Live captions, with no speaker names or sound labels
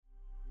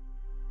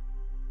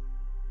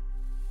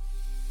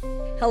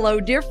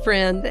Hello, dear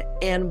friend,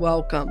 and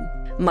welcome.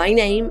 My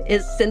name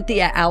is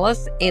Cynthia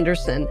Alice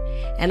Anderson,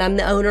 and I'm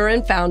the owner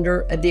and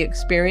founder of the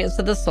Experience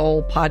of the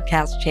Soul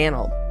podcast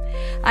channel.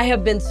 I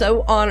have been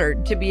so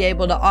honored to be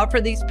able to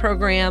offer these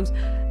programs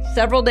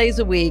several days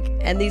a week,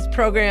 and these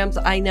programs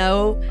I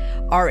know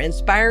are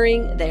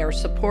inspiring, they are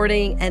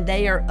supporting, and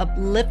they are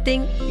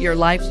uplifting your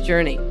life's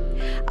journey.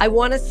 I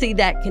want to see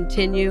that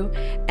continue,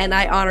 and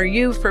I honor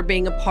you for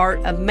being a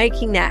part of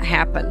making that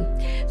happen.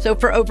 So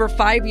for over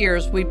 5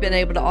 years, we've been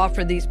able to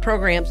offer these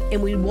programs,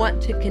 and we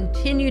want to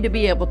continue to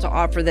be able to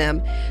offer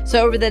them.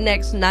 So over the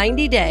next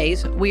 90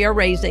 days, we are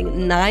raising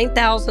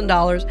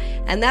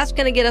 $9,000, and that's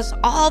going to get us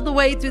all the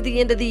way through the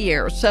end of the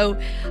year. So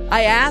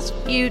I ask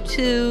you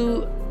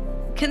to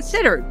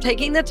consider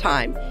taking the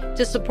time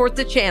to support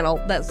the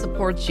channel that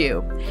supports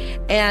you.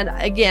 And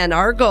again,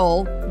 our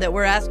goal that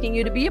we're asking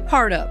you to be a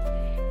part of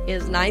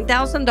is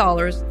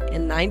 $9,000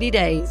 in 90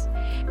 days.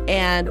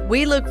 And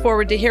we look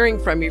forward to hearing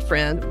from you,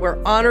 friend.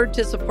 We're honored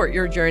to support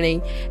your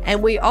journey,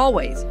 and we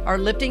always are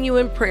lifting you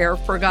in prayer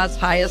for God's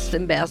highest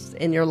and best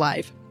in your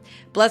life.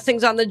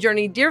 Blessings on the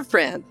journey, dear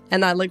friend,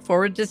 and I look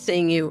forward to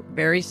seeing you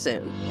very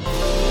soon.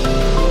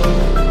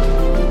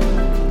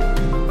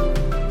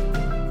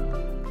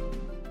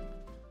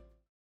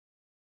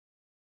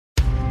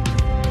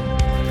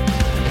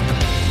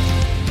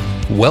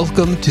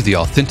 Welcome to The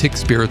Authentic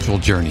Spiritual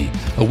Journey,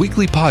 a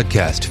weekly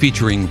podcast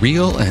featuring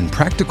real and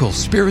practical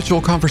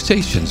spiritual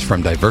conversations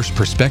from diverse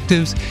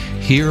perspectives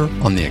here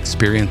on the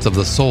Experience of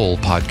the Soul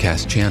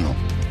podcast channel.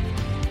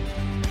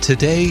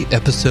 Today,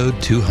 episode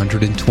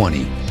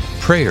 220,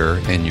 Prayer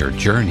and Your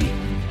Journey.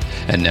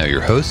 And now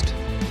your host,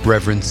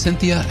 Reverend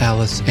Cynthia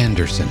Alice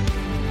Anderson.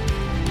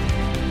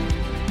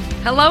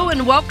 Hello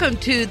and welcome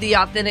to The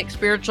Authentic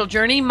Spiritual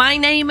Journey. My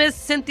name is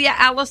Cynthia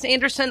Alice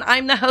Anderson.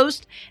 I'm the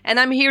host, and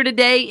I'm here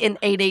today in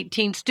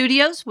 818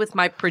 Studios with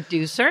my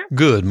producer.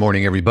 Good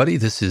morning, everybody.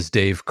 This is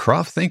Dave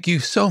Croft. Thank you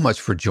so much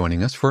for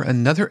joining us for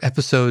another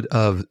episode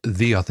of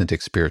The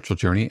Authentic Spiritual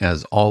Journey.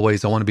 As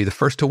always, I want to be the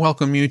first to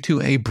welcome you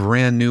to a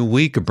brand new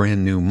week, a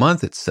brand new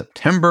month. It's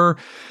September.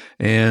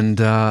 And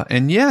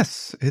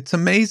yes, it's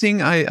amazing.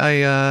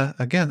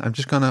 Again, I'm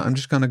just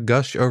gonna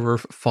gush over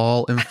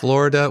fall in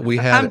Florida.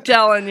 I'm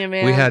telling you,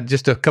 man. We had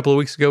just a couple of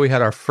weeks ago, we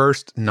had our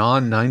first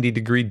non-90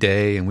 degree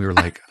day, and we were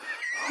like,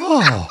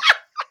 oh,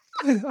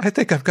 I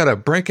think I've got to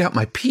break out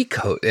my pea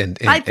coat and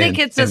I think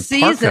it's a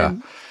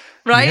season,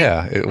 right?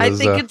 Yeah, it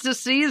was, I think it's a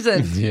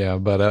season. Yeah,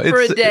 but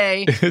for a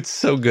day. It's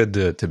so good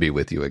to be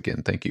with you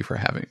again. Thank you for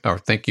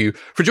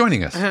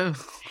joining us.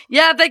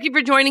 Yeah, thank you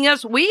for joining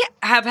us. We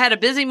have had a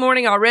busy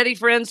morning already,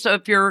 friends. So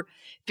if you're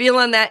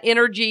feeling that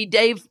energy,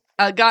 Dave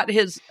got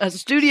his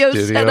studio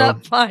set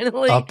up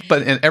finally.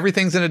 And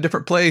everything's in a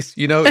different place.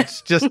 You know,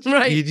 it's just,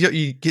 right.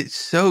 you get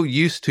so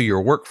used to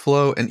your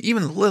workflow and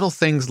even little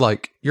things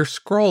like your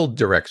scroll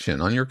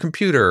direction on your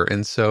computer.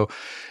 And so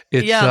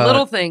it's...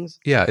 little things.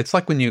 Yeah, it's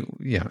like when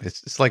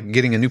it's like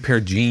getting a new pair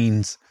of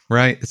jeans,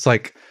 right? It's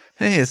like,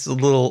 hey, it's a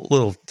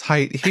little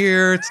tight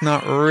here. It's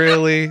not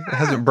really, it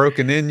hasn't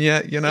broken in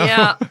yet, you know?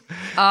 Yeah.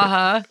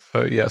 Uh-huh.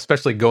 Yeah,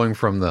 especially going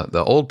from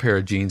the old pair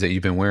of jeans that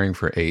you've been wearing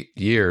for 8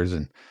 years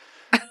and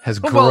has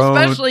grown. Well,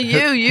 especially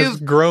you. Has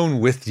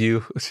grown with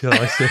you, shall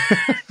I say.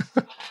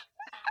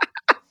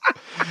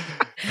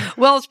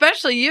 Well,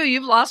 especially you.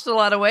 You've lost a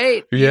lot of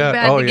weight. Yeah. You've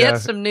had to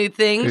get some new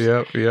things.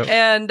 Yep.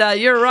 And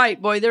you're right,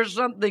 boy. There's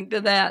something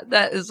to that.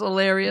 That is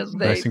hilarious, Dave.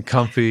 Nice and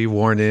comfy,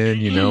 worn in,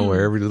 you know,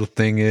 where every little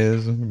thing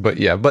is. But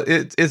yeah,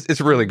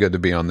 it's really good to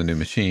be on the new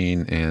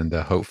machine, and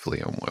hopefully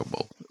it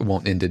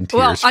won't end in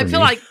tears. I feel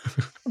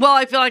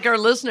like our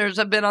listeners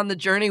have been on the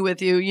journey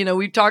with you. You know,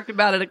 we've talked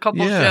about it a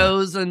couple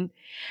shows, and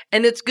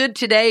it's good.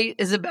 Today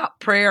is about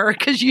prayer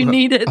because you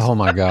need it. Oh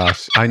my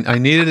gosh. I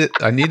needed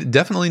it.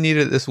 Definitely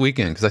needed it this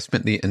weekend because I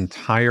spent the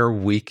entire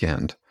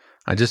weekend.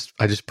 I just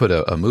put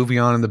a movie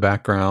on in the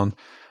background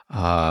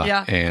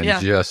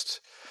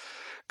just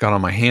got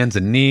on my hands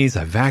and knees.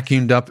 I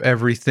vacuumed up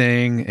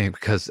everything, and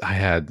because I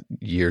had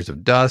years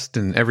of dust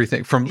and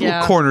everything from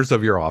little corners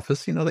of your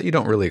office, you know, that you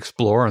don't really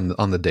explore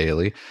on the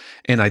daily.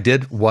 And I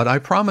did what I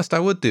promised I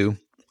would do,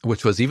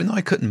 which was, even though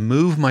I couldn't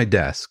move my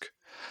desk,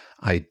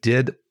 I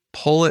did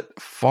pull it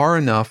far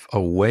enough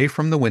away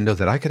from the window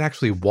that I could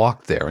actually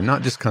walk there and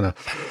not just kind of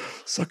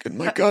suck in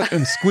my gut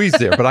and squeeze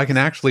there, but I can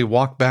actually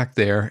walk back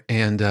there.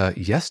 And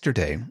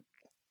yesterday,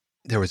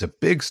 there was a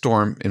big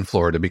storm in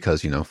Florida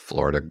because, you know,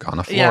 Florida.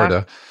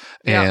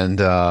 Yeah.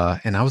 And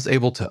I was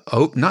able to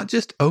not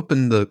just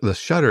open the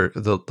shutter,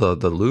 the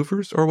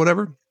louvers or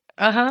whatever.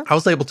 Uh-huh. I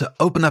was able to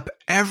open up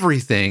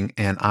everything,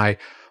 and I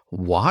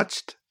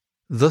watched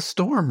the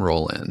storm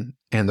roll in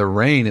and the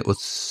rain. It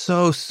was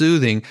so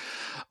soothing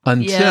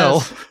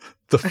until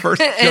the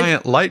first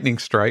giant lightning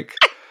strike.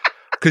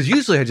 Because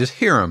usually I just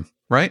hear them,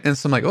 right? And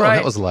so I'm like,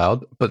 that was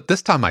loud. But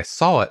this time I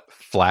saw it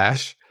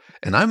flash,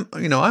 and I'm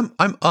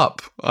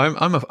up.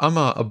 I'm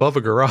above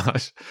a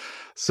garage.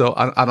 So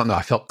I don't know.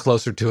 I felt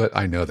closer to it.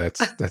 I know that's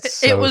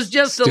so it was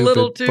just stupid, a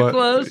little too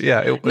close.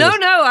 Yeah. It was, no,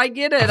 I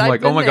get it. I'm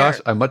like, oh my gosh,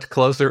 I'm much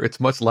closer. It's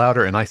much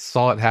louder, and I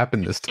saw it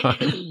happen this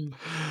time.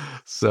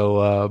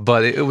 So,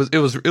 but it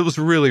was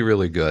really,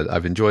 really good.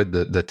 I've enjoyed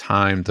the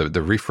time,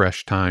 the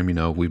refresh time.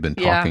 We've been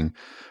talking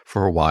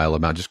for a while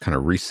about just kind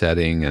of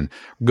resetting and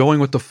going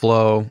with the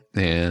flow.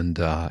 And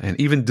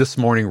even this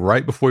morning,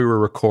 right before we were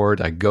record,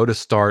 I go to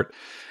start,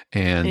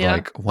 and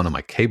like one of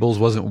my cables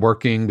wasn't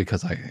working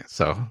because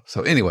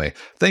so anyway,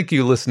 thank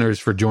you, listeners,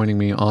 for joining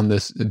me on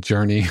this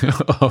journey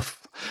of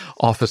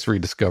office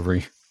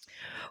rediscovery.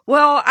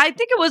 Well, I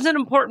think it was an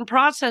important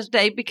process,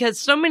 Dave, because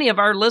so many of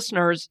our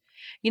listeners,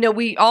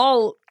 we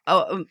all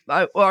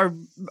are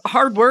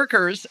hard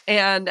workers,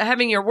 and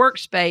having your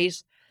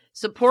workspace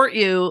support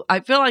you, I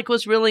feel like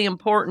was really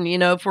important.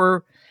 If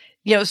we're,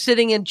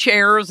 sitting in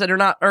chairs that are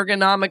not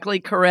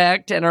ergonomically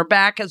correct and our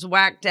back is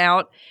whacked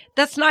out,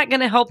 that's not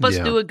going to help us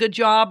do a good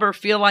job or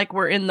feel like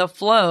we're in the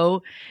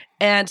flow.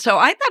 And so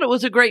I thought it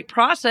was a great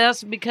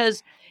process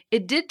because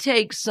it did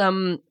take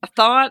some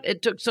thought.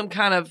 It took some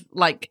kind of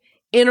like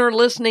inner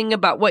listening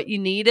about what you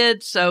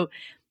needed. So,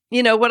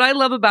 what I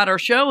love about our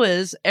show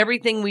is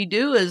everything we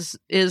do is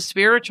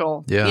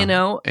spiritual, and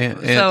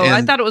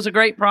I thought it was a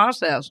great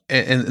process.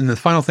 And the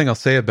final thing I'll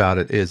say about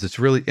it is it's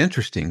really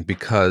interesting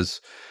because,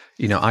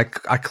 I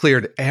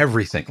cleared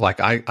everything.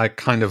 Like I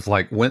kind of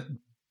like went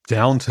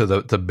down to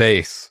the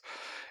base,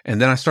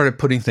 and then I started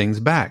putting things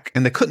back,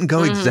 and they couldn't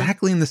go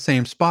exactly in the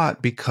same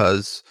spot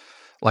because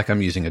like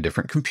I'm using a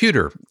different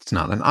computer. It's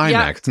not an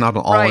iMac. It's not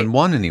an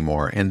all-in-one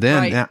anymore. And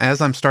then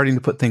as I'm starting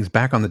to put things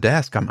back on the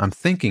desk, I'm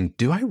thinking,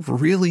 do I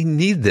really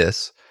need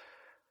this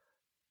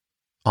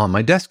on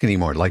my desk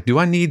anymore? Like, do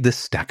I need this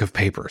stack of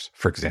papers,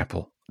 for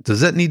example?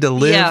 Does it need to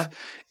live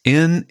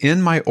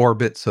in my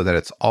orbit so that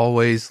it's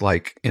always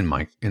like in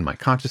my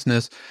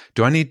consciousness?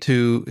 Do I need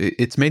to?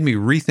 It's made me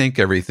rethink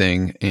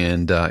everything,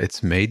 and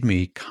it's made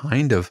me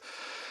kind of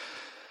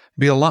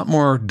be a lot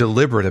more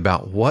deliberate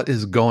about what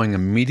is going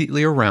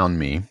immediately around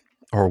me,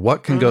 or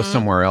what can go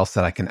somewhere else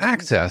that I can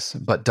access,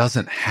 but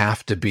doesn't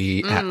have to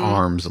be at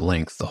arm's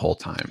length the whole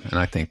time. And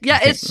I think,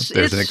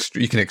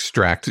 you can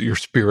extract your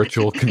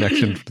spiritual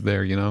connection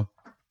there,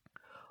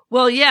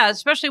 Well, yeah,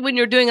 especially when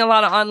you're doing a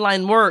lot of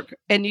online work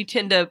and you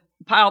tend to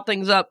pile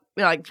things up.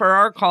 Like for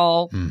our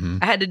call,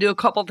 I had to do a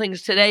couple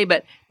things today,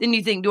 but then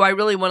you think, do I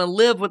really want to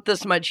live with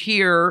this much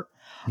here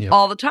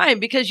all the time?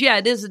 Because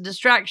it is a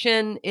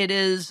distraction. It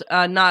is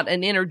not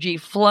an energy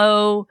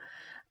flow,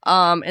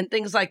 and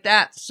things like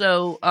that.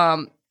 So,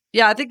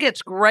 I think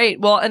it's great.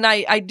 Well, and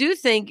I do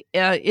think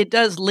it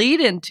does lead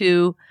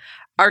into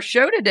our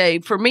show today.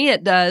 For me,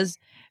 it does,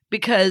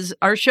 because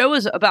our show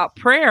is about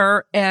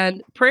prayer,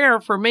 and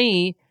prayer for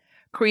me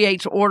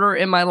creates order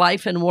in my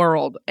life and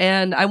world.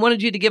 And I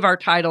wanted you to give our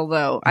title,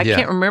 though. I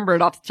can't remember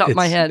it off the top of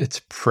my head.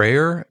 It's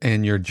Prayer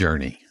and Your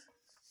Journey.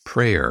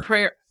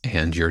 Prayer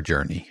and Your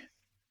Journey.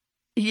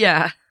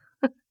 Yeah.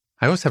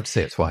 I always have to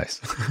say it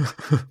twice.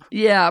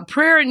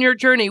 Prayer and Your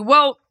Journey.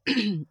 Well,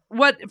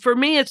 what for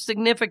me is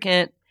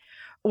significant,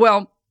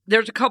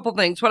 there's a couple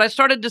things. What I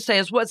started to say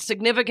is what's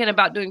significant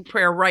about doing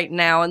prayer right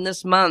now in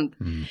this month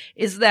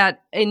is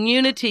that in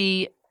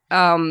Unity,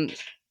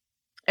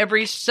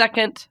 every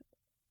second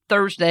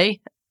Thursday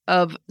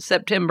of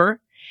September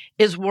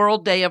is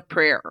World Day of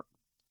Prayer.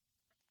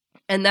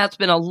 And that's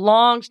been a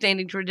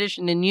long-standing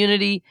tradition in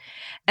Unity.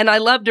 And I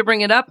love to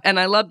bring it up, and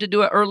I love to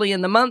do it early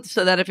in the month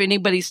so that if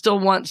anybody still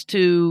wants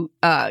to,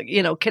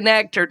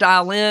 connect or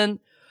dial in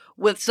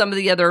with some of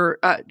the other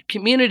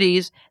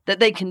communities, that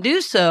they can do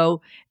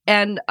so.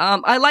 And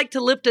I like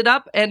to lift it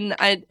up. And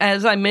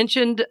as I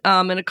mentioned,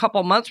 in a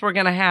couple months, we're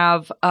going to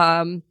have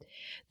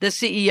the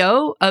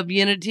CEO of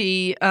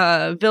Unity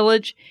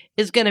Village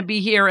is going to be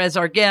here as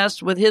our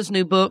guest with his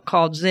new book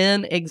called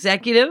Zen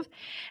Executive.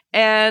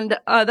 And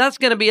that's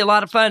going to be a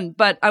lot of fun.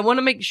 But I want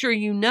to make sure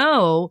you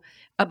know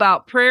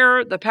about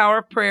prayer, the power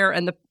of prayer,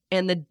 and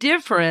the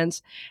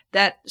difference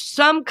that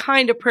some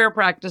kind of prayer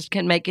practice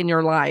can make in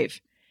your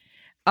life.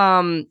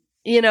 In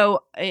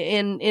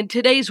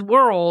today's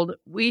world,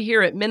 we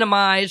hear it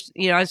minimized.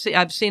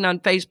 I've seen on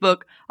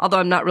Facebook, although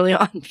I'm not really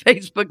on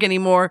Facebook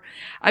anymore.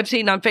 I've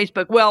seen on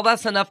Facebook, well,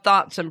 that's enough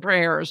thoughts and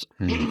prayers.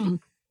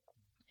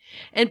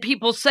 And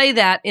people say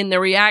that in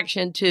their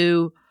reaction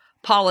to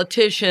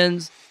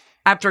politicians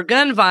after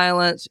gun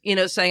violence,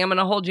 saying, I'm going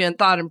to hold you in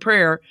thought and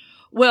prayer.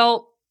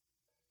 Well,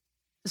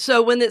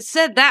 so when it's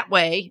said that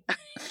way,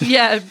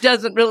 it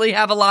doesn't really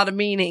have a lot of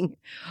meaning.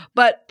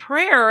 But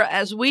prayer,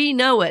 as we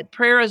know it,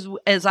 prayer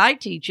as I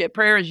teach it,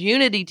 prayer as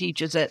Unity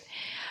teaches it,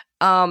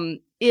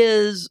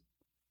 is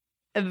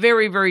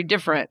very, very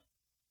different.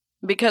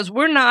 Because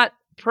we're not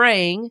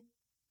praying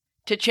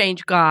to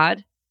change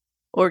God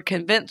or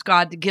convince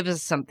God to give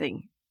us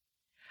something.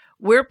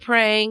 We're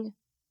praying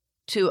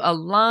to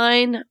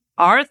align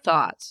our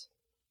thoughts,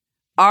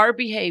 our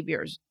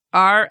behaviors,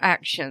 our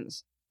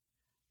actions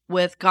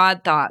with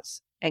God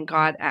thoughts and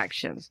God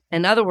actions.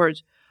 In other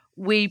words,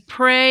 we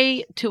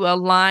pray to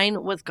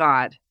align with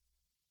God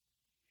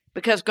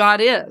because God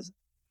is,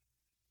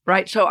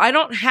 right? So I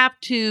don't have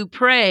to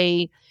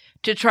pray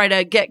to try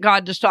to get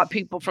God to stop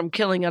people from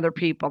killing other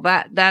people.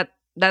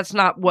 That's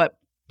not what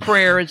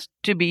prayer is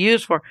to be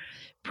used for.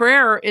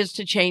 Prayer is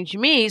to change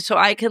me so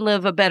I can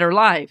live a better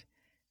life.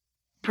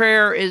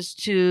 Prayer is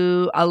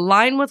to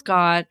align with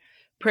God.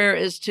 Prayer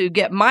is to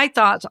get my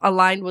thoughts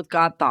aligned with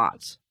God's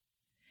thoughts.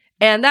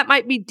 And that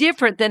might be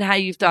different than how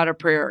you've thought of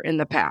prayer in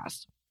the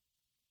past.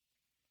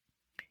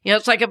 You know,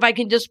 it's like if I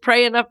can just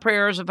pray enough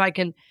prayers, if I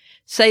can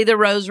say the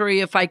rosary,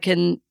 if I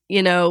can,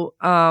 do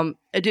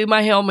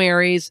my Hail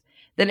Marys,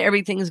 then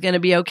everything's going to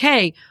be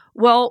okay.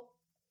 Well,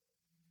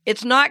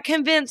 it's not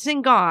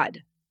convincing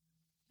God.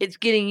 It's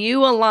getting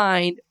you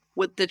aligned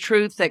with the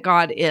truth that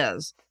God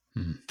is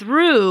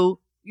through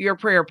your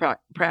prayer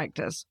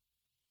practice.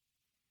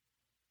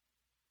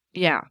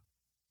 Yeah.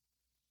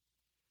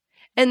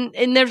 And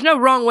there's no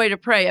wrong way to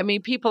pray. I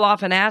mean, people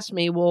often ask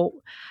me, well,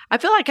 I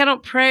feel like I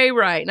don't pray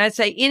right. And I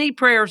say, any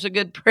prayer is a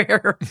good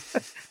prayer,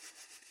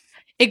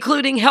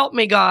 including help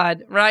me,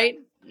 God, right?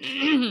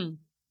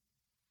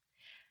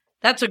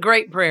 That's a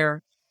great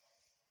prayer.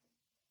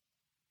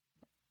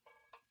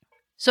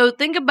 So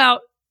think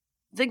about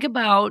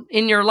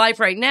in your life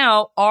right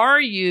now,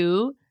 are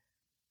you,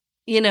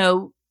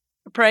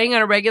 praying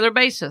on a regular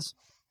basis?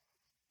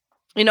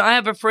 I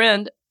have a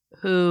friend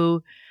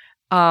who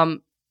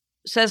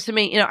says to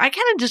me, I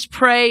kind of just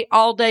pray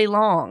all day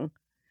long.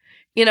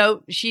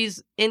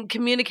 She's in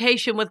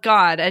communication with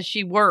God as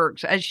she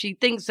works, as she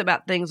thinks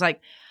about things like,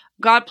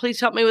 God, please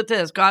help me with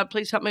this. God,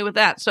 please help me with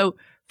that. So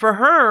for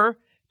her,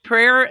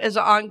 prayer is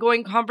an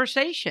ongoing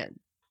conversation.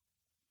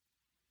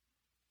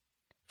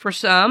 For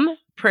some,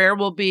 prayer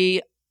will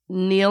be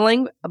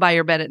kneeling by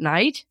your bed at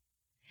night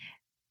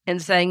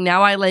and saying,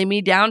 now I lay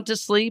me down to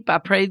sleep. I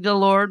pray the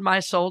Lord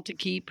my soul to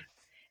keep.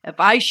 If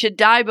I should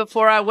die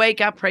before I wake,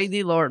 I pray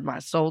thee, Lord, my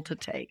soul to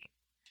take.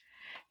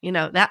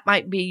 That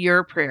might be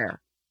your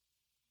prayer,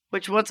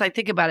 which once I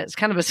think about it, it's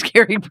kind of a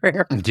scary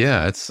prayer.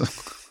 Yeah, it's...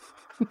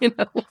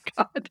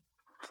 God.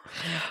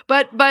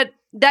 But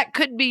that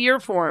could be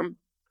your form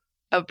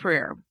of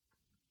prayer.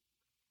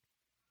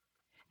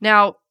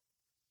 Now,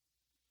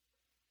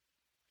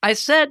 I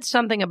said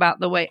something about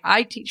the way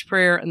I teach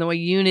prayer and the way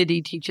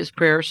Unity teaches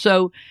prayer.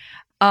 So,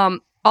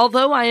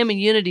 although I am a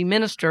Unity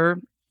minister,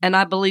 and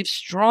I believe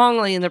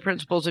strongly in the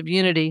principles of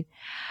unity,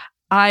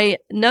 I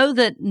know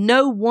that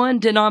no one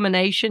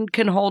denomination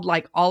can hold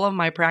like all of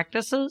my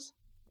practices.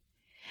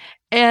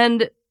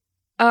 And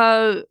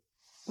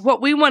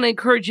what we want to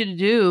encourage you to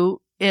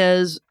do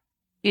is,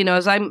 you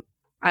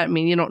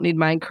don't need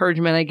my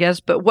encouragement, I guess,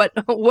 but what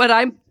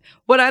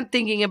I'm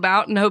thinking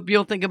about and hope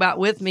you'll think about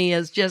with me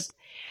is just,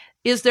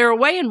 is there a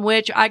way in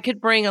which I could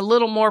bring a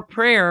little more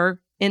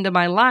prayer into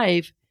my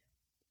life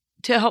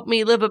to help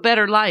me live a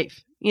better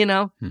life,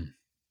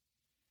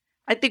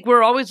 I think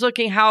we're always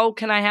looking, how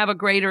can I have a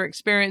greater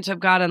experience of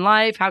God in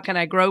life? How can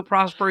I grow,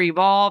 prosper,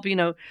 evolve?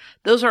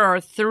 Those are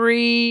our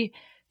three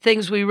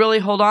things we really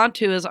hold on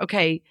to is,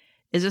 okay,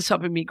 is this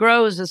helping me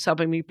grow? Is this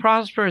helping me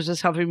prosper? Is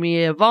this helping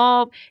me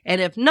evolve?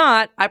 And if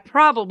not, I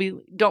probably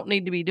don't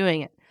need to be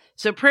doing it.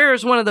 So prayer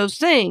is one of those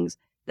things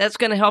that's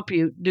going to help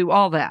you do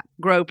all that,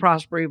 grow,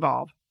 prosper,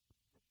 evolve.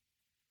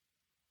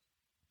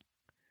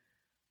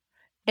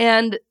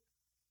 And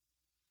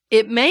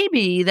it may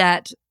be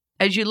that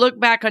as you look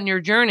back on your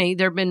journey,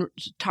 there have been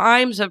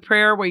times of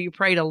prayer where you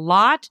prayed a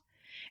lot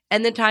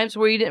and then times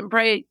where you didn't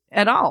pray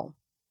at all.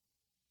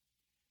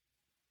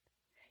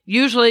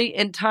 Usually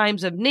in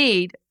times of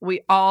need,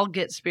 we all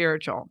get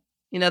spiritual.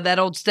 That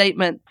old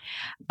statement,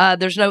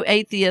 there's no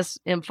atheists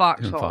in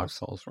foxholes. In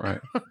foxholes,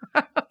 right.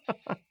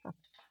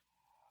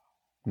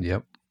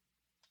 Yep.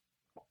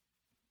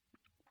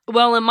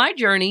 Well, in my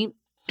journey,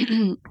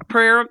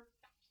 prayer,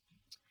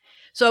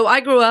 so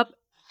I grew up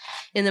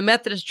in the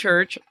Methodist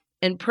Church,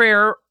 and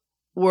prayers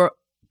were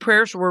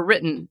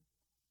written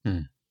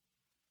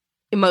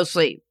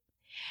mostly.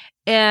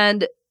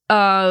 And,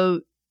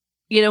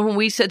 when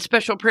we said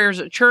special prayers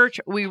at church,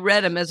 we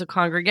read them as a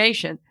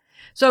congregation.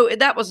 So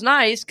that was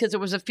nice because there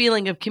was a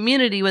feeling of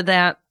community with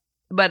that.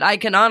 But I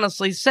can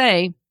honestly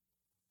say,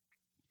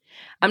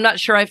 I'm not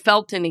sure I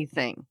felt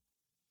anything.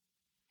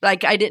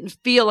 Like I didn't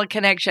feel a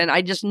connection.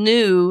 I just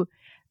knew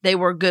they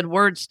were good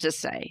words to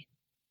say.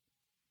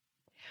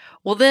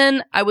 Well,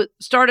 then I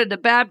started a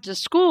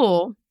Baptist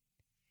school,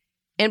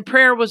 and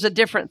prayer was a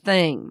different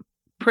thing.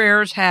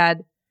 Prayers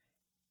had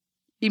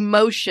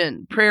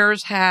emotion.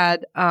 Prayers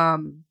had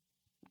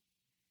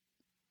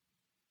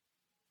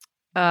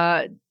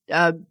I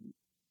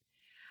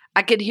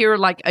could hear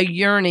like a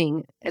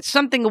yearning. It's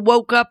something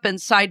woke up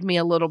inside me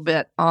a little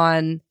bit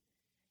on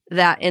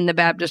that in the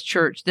Baptist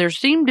church. There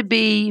seemed to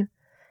be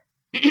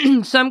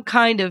some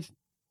kind of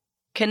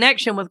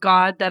connection with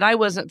God that I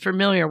wasn't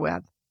familiar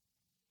with.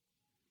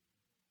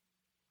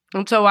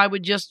 And so I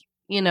would just,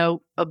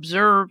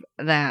 observe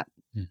that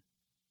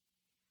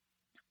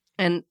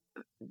and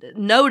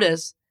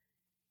notice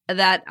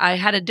that I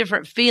had a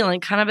different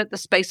feeling kind of at the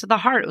space of the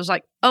heart. It was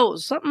like, oh,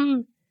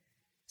 something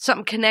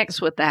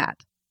connects with that.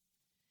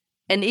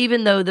 And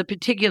even though the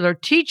particular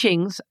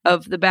teachings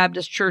of the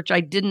Baptist church I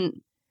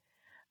didn't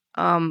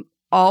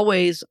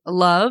always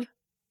love,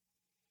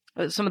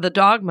 some of the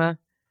dogma,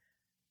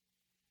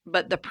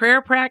 but the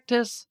prayer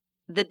practice,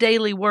 the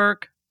daily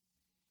work,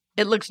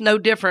 it looks no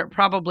different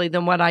probably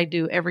than what I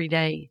do every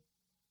day.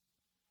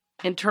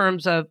 in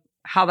terms of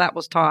how that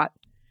was taught.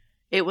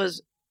 It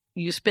was,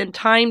 you spend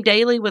time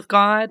daily with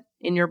God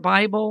in your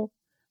Bible,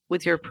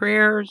 with your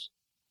prayers,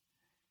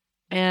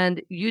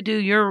 and you do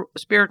your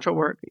spiritual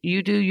work.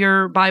 You do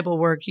your Bible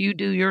work. You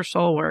do your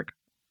soul work.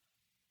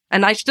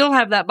 And I still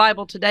have that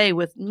Bible today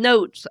with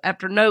notes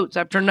after notes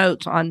after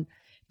notes on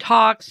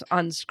talks,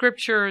 on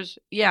scriptures.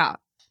 Yeah.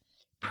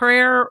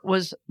 Prayer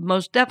was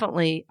most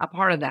definitely a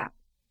part of that.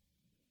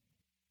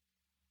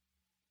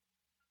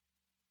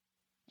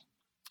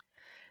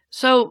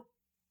 So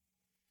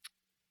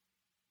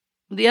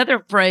the other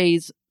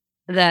phrase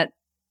that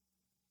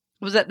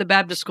was at the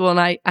Baptist school, and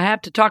I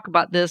have to talk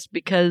about this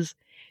because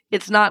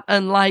it's not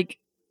unlike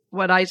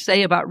what I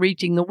say about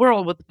reaching the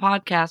world with the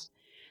podcast.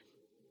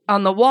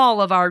 On the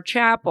wall of our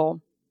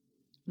chapel,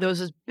 there was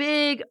this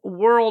big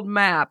world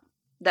map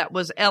that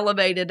was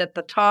elevated at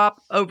the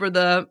top over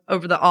the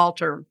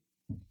altar.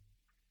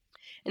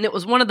 And it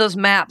was one of those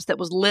maps that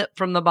was lit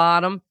from the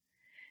bottom.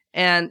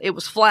 And it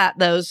was flat,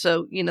 though,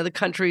 so, the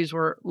countries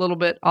were a little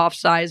bit off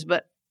size.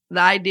 But the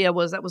idea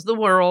was that was the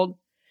world.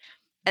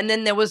 And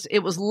then it was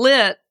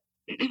lit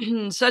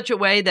in such a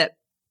way that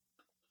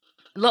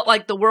it looked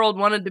like the world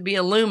wanted to be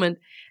illumined.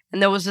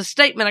 And there was a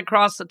statement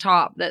across the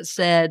top that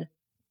said,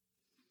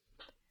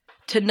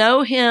 to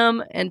know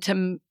him and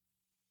to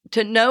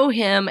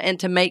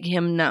make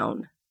him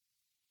known.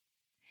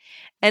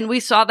 And we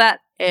saw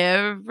that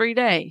every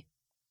day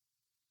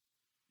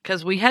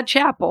because we had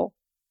chapel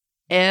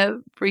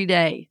every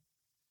day.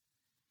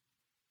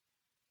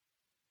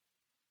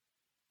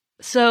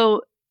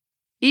 So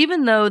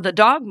even though the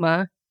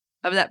dogma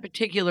of that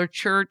particular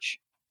church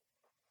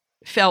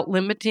felt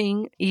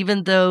limiting,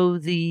 even though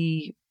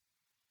the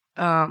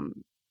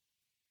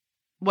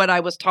what I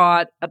was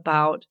taught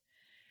about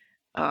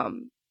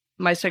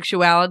my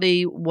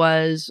sexuality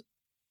was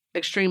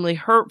extremely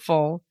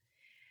hurtful,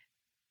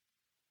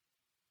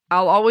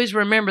 I'll always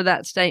remember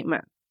that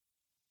statement.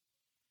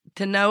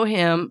 To know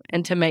him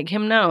and to make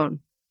him known.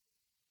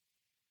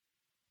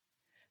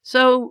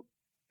 So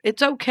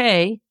it's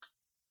okay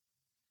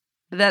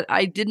that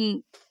I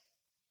didn't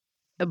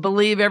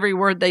believe every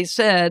word they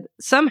said.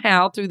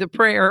 Somehow through the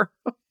prayer,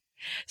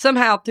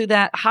 somehow through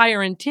that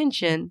higher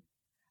intention,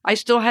 I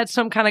still had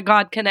some kind of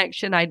God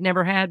connection I'd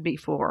never had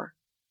before.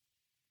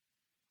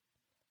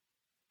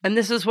 And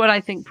this is what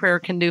I think prayer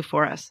can do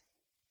for us.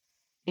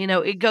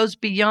 It goes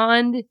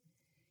beyond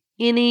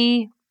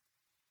any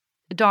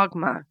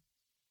dogma.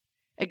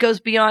 It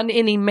goes beyond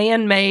any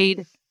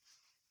man-made,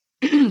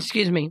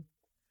 excuse me.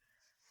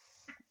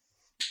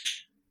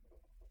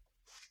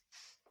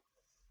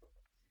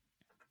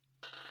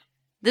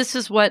 This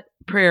is what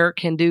prayer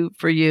can do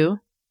for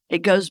you. It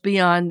goes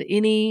beyond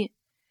any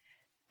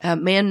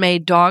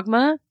man-made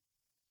dogma.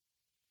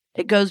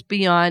 It goes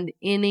beyond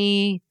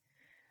any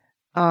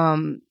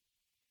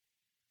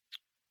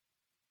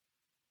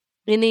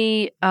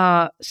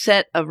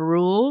set of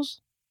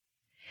rules,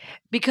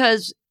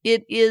 because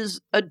it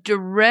is a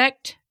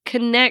direct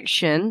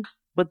connection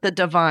with the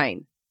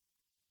divine.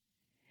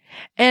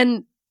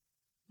 And,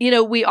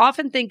 we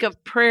often think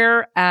of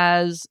prayer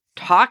as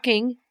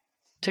talking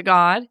to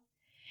God.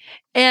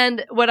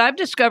 And what I've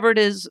discovered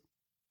is,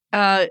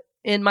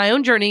 in my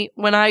own journey,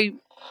 when I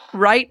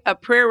write a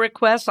prayer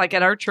request, like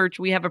at our church,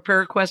 we have a prayer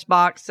request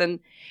box, and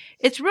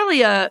it's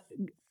really a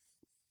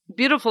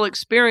beautiful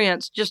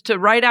experience just to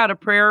write out a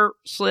prayer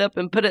slip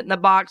and put it in the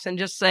box and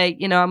just say,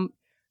 I'm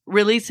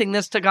releasing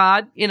this to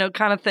God,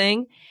 kind of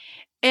thing.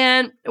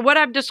 And what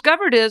I've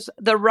discovered is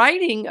the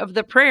writing of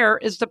the prayer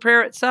is the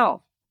prayer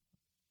itself.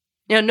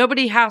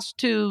 Nobody has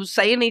to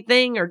say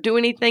anything or do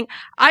anything.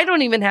 I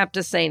don't even have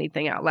to say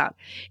anything out loud.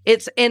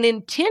 It's an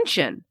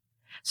intention.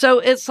 So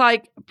it's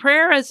like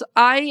prayer, as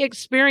I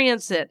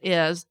experience it,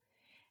 is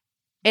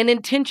an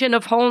intention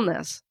of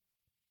wholeness.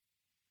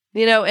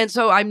 And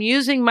so I'm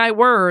using my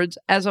words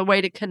as a way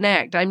to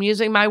connect. I'm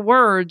using my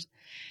words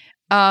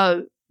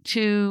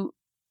to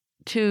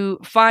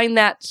find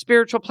that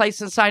spiritual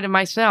place inside of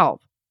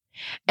myself.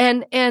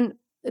 And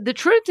the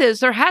truth is,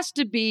 there has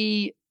to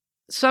be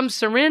some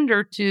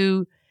surrender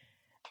to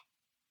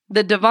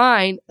the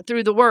divine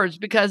through the words,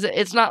 because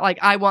it's not like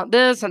I want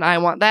this and I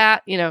want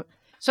that.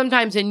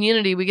 Sometimes in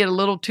unity, we get a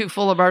little too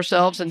full of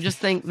ourselves and just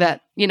think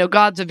that,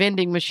 God's a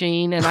vending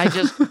machine and I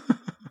just,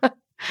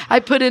 I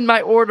put in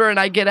my order and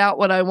I get out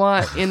what I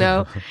want,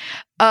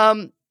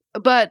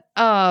 But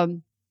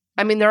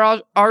there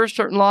are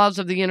certain laws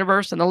of the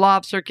universe and the law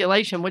of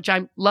circulation, which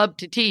I love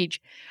to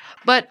teach.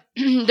 But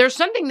there's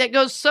something that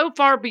goes so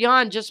far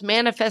beyond just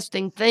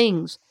manifesting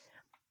things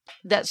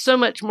that's so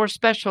much more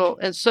special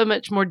and so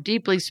much more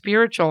deeply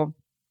spiritual.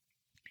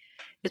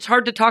 It's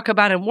hard to talk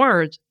about in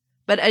words,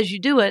 but as you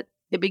do it,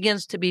 it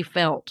begins to be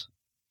felt.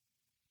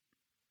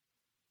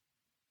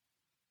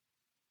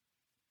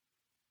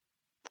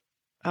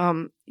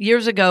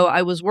 Years ago,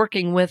 I was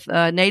working with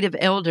a native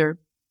elder,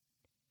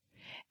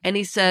 and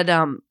he said,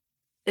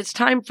 it's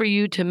time for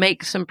you to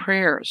make some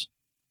prayers.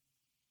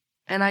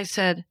 And I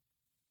said,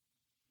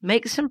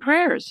 make some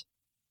prayers.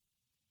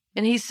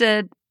 And he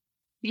said,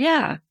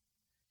 yeah.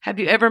 Have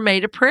you ever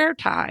made a prayer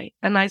tie?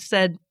 And I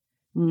said,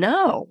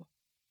 no.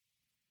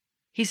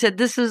 He said,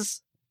 this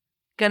is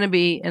going to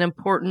be an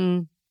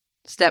important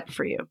step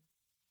for you.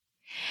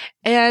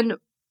 And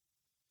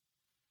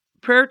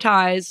prayer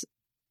ties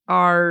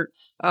are,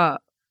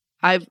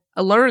 I've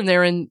learned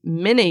they're in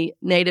many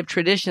Native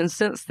traditions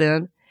since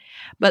then.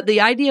 But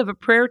the idea of a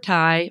prayer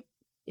tie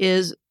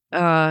is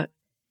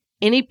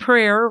any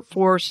prayer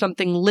for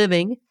something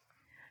living.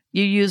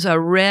 You use a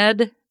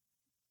red,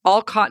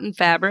 all cotton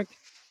fabric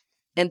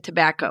and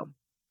tobacco.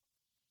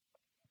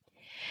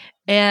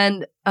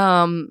 And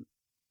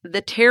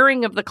the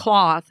tearing of the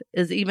cloth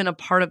is even a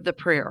part of the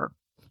prayer.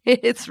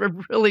 It's a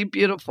really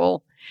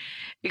beautiful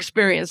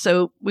experience.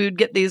 So we would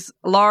get these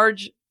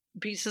large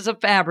pieces of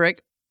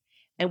fabric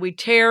and we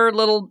tear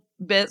little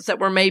bits that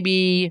were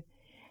maybe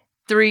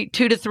 2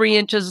 to 3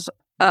 inches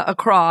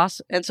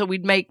across. And so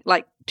we'd make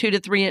like 2 to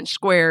 3 inch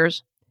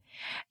squares.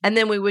 And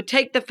then we would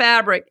take the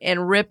fabric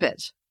and rip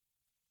it.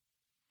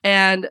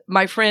 And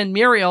my friend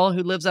Muriel,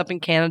 who lives up in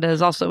Canada,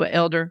 is also an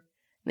elder,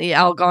 the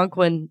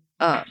Algonquin,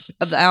 of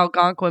the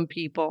Algonquin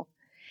people.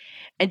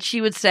 And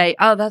she would say,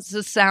 oh, that's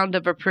the sound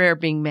of a prayer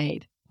being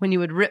made when you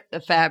would rip the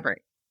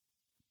fabric.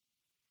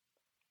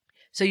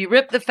 So you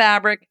rip the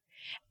fabric,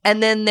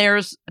 and then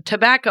there's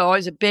tobacco,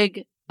 always a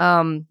big,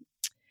 kind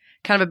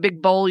of a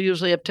big bowl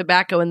usually of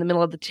tobacco in the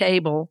middle of the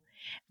table.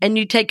 And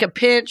you take a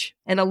pinch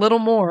and a little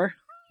more.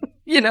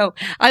 You know,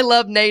 I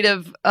love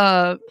Native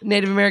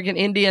American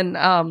Indian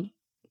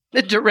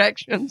the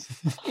directions,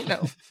 you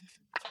know.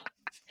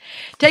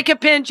 Take a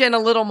pinch and a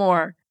little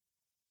more.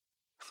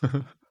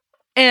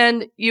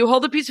 And you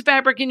hold a piece of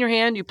fabric in your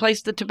hand, you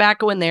place the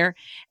tobacco in there,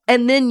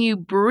 and then you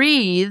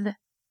breathe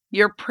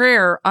your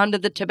prayer onto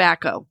the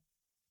tobacco.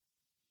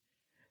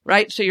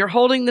 Right? So you're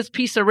holding this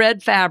piece of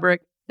red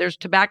fabric, there's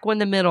tobacco in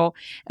the middle,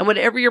 and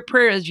whatever your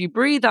prayer is, you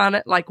breathe on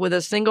it like with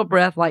a single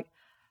breath, like,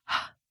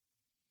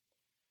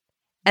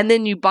 and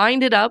then you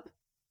bind it up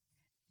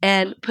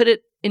and put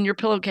it in your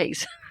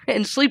pillowcase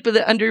and sleep with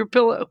it under your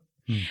pillow.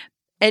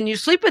 And you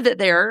sleep with it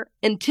there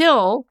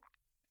until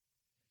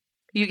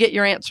you get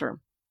your answer.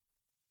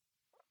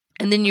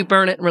 And then you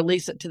burn it and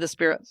release it to the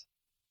spirits.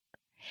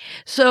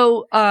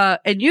 So,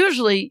 and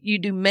usually you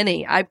do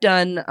many. I've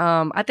done,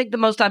 I think the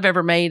most I've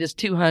ever made is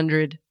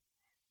 200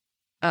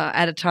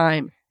 at a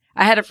time.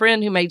 I had a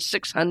friend who made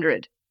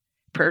 600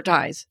 prayer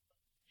ties.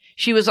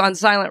 She was on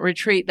silent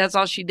retreat. That's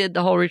all she did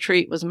the whole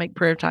retreat was make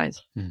prayer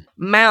ties.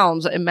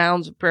 Mounds and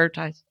mounds of prayer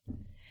ties.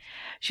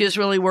 She was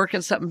really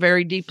working something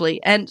very deeply.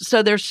 And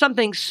so there's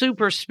something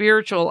super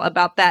spiritual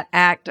about that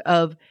act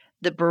of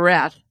the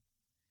breath.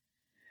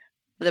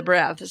 The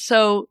breath.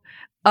 So,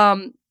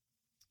 in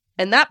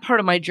that part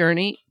of my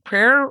journey,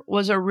 prayer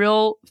was a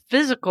real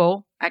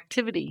physical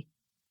activity.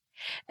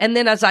 And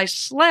then as I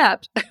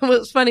slept, it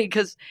was funny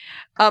because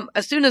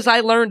as soon as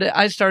I learned it,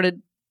 I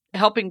started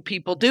helping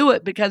people do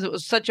it because it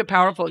was such a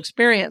powerful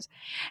experience.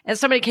 And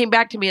somebody came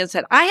back to me and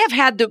said, I have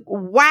had the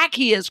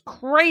wackiest,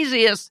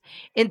 craziest,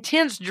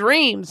 intense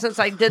dreams since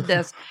I did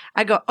this.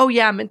 I go, oh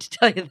yeah, I meant to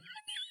tell you that.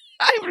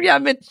 I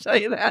meant to tell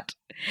you that.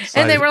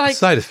 And they were like,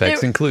 side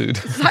effects include.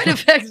 Side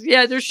effects.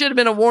 Yeah, there should have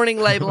been a warning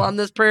label on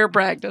this prayer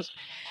practice.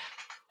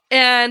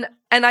 And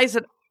I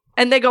said,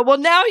 and they go, well,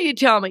 now you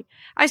tell me.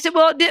 I said,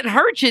 well, it didn't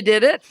hurt you,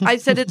 did it? I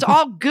said, it's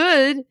all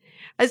good.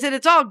 I said,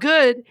 it's all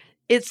good.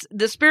 It's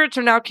the spirits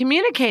are now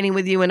communicating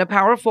with you in a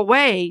powerful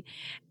way.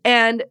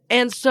 And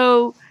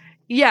so,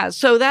 yeah,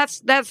 so that's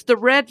the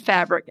red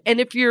fabric.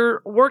 And if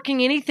you're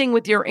working anything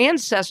with your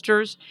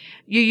ancestors,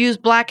 you use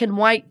black and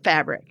white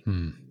fabric.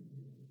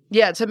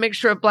 Yeah, it's a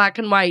mixture of black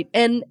and white.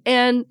 And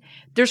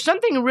there's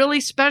something really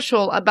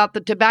special about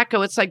the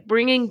tobacco. It's like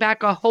bringing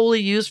back a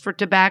holy use for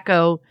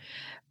tobacco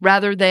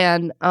rather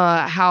than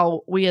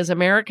how we as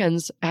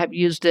Americans have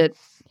used it,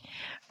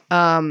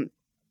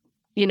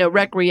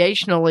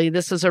 recreationally.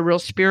 This is a real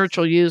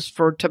spiritual use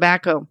for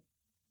tobacco.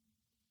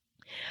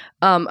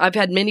 I've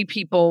had many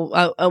people,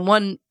 a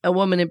woman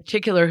in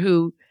particular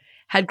who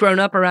had grown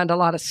up around a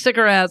lot of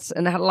cigarettes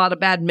and had a lot of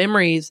bad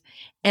memories.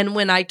 And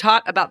when I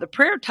taught about the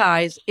prayer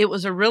ties, it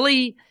was a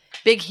really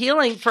big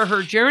healing for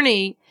her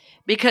journey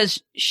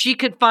because she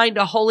could find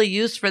a holy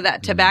use for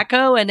that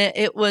tobacco. And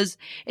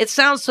it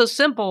sounds so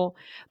simple,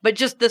 but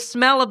just the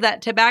smell of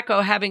that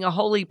tobacco having a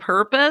holy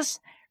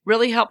purpose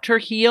really helped her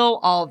heal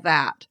all of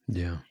that.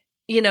 Yeah.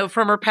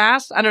 From her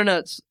past. I don't know.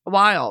 It's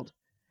wild.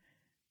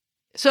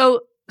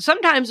 So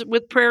sometimes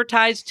with prayer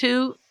ties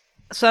too,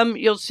 some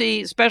you'll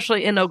see,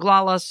 especially in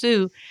Oglala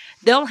Sioux,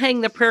 they'll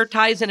hang the prayer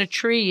ties in a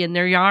tree in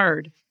their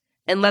yard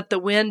and let the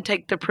wind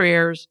take the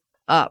prayers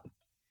up.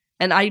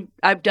 And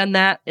I've done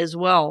that as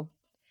well.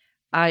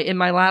 In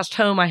my last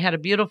home, I had a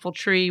beautiful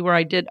tree where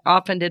I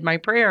often did my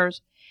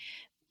prayers.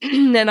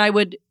 And I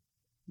would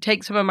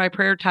take some of my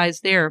prayer ties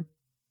there.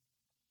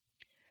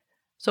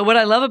 So what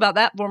I love about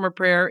that form of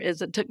prayer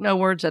is it took no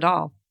words at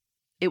all.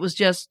 It was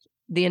just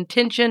the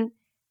intention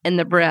and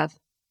the breath.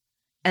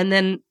 And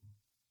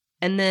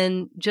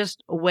then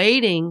just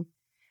waiting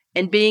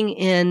and being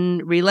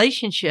in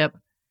relationship,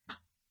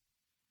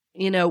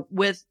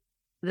 with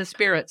the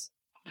spirits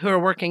who are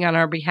working on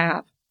our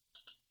behalf.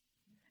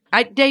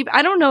 Dave,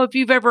 I don't know if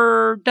you've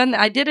ever done that.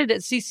 I did it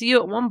at CCU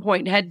at one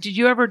point. Did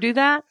you ever do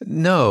that?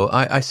 No,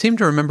 I seem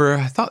to remember.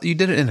 I thought you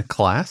did it in a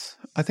class.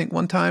 I think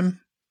one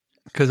time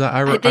because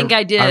I think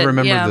I did. I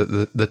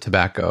remember the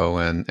tobacco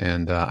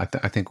and I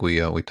think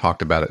we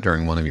talked about it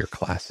during one of your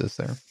classes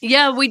there.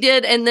 Yeah, we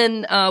did, and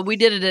then we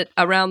did it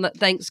around the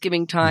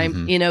Thanksgiving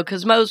time.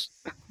 Because most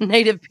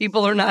Native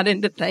people are not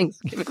into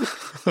Thanksgiving.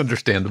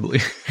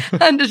 Understandably.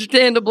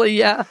 Understandably,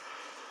 yeah.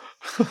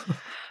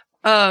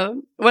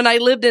 When I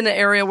lived in an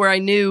area where I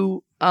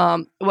knew,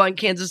 in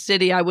Kansas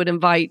City, I would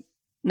invite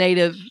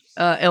Native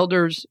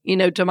elders,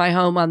 to my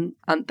home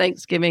on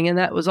Thanksgiving, and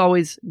that was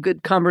always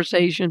good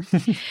conversation.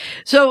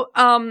 So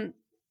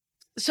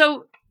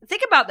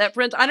think about that,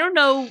 friends. I don't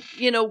know,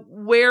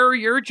 where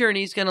your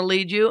journey is going to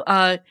lead you.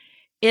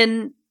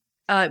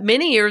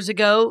 Many years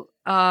ago,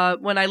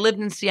 when I lived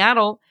in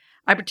Seattle,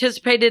 I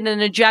participated in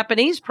a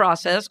Japanese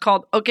process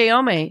called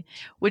Okeome,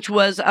 which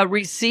was a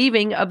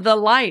receiving of the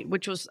light,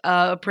 which was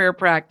a prayer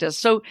practice.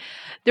 So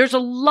there's a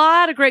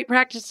lot of great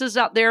practices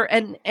out there.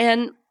 And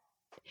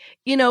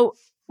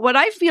what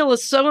I feel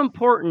is so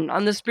important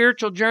on the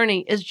spiritual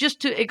journey is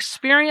just to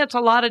experience a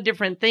lot of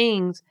different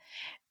things.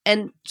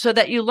 And so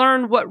that you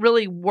learn what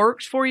really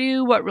works for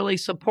you, what really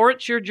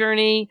supports your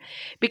journey,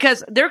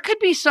 because there could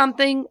be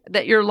something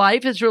that your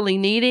life is really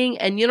needing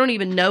and you don't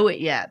even know it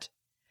yet.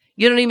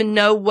 You don't even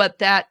know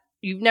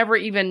you've never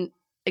even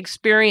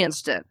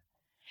experienced it.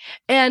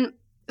 And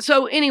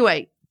so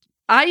anyway,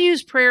 I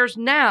use prayers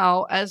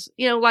now as,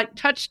 like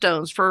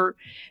touchstones for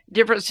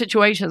different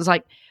situations.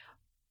 Like,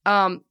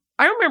 I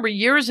remember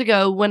years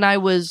ago when I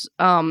was,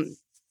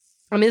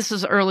 this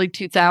is early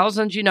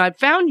 2000s, I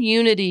found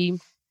Unity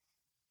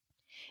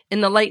in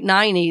the late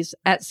 90s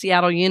at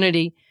Seattle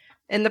Unity.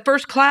 And the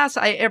first class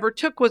I ever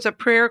took was a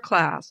prayer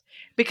class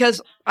because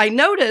I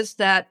noticed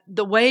that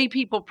the way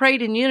people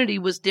prayed in Unity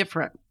was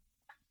different.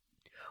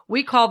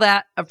 We call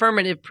that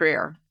affirmative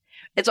prayer.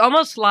 It's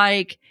almost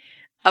like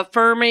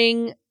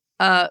affirming,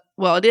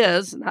 it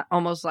is, not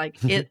almost like,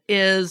 it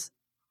is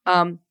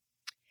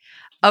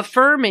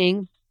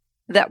affirming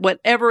that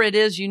whatever it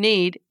is you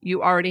need,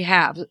 you already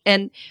have.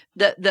 And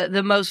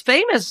the most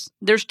famous,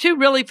 there's two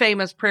really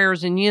famous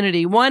prayers in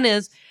Unity. One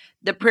is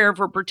the prayer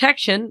for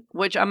protection,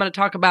 which I'm going to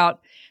talk about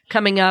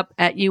coming up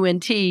at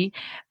UNT,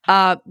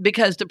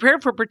 because the prayer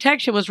for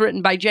protection was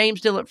written by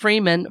James Dillett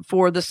Freeman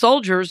for the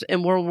soldiers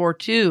in World War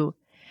II.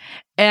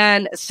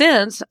 And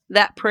since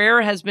that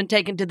prayer has been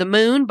taken to the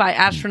moon by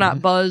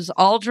astronaut Buzz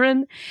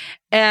Aldrin,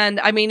 and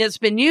it's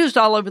been used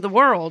all over the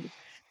world.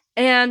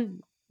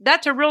 And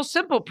that's a real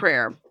simple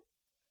prayer,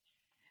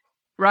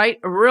 right?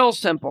 Real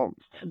simple.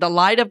 The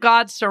light of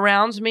God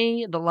surrounds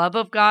me. The love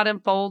of God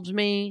enfolds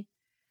me.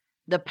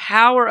 The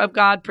power of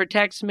God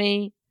protects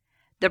me.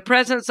 The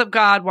presence of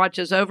God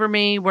watches over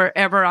me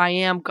wherever I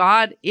am.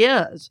 God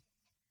is.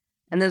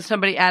 And then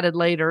somebody added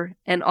later,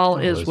 and all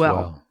is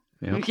well.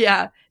 Yep.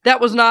 Yeah, that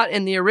was not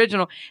in the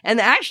original. And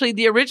actually,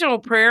 the original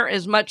prayer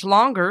is much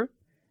longer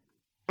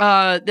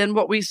than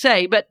what we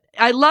say. But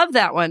I love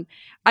that one.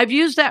 I've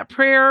used that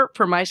prayer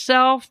for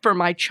myself, for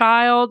my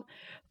child,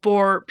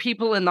 for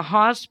people in the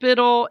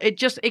hospital.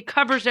 It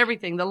covers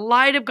everything. The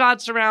light of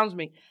God surrounds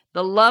me.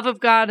 The love of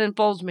God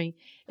enfolds me.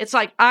 It's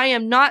like I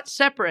am not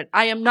separate.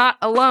 I am not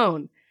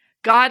alone.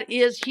 God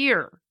is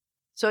here.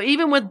 So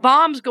even with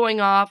bombs going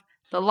off,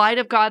 the light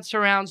of God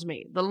surrounds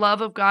me. The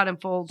love of God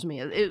enfolds me.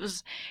 It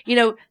was,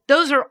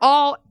 those are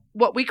all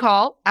what we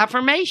call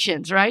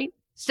affirmations, right?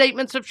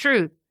 Statements of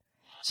truth.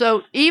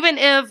 So even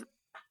if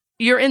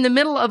you're in the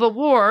middle of a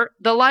war,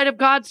 the light of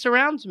God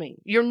surrounds me.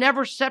 You're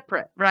never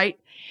separate, right?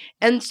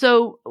 And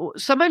so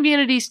some of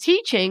Unity's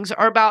teachings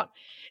are about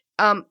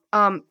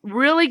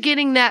really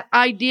getting that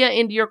idea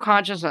into your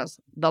consciousness.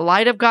 The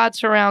light of God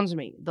surrounds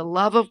me. The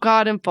love of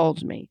God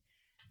enfolds me.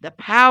 The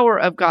power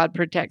of God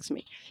protects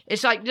me.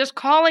 It's like just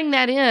calling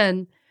that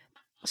in,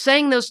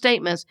 saying those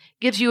statements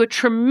gives you a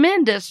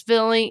tremendous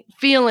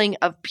feeling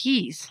of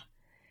peace.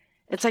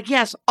 It's like,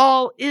 yes,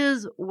 all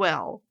is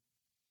well.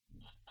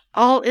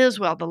 All is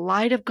well. The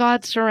light of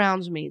God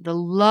surrounds me. The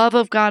love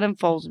of God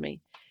enfolds me.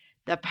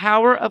 The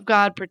power of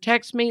God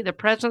protects me. The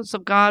presence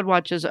of God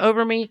watches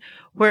over me.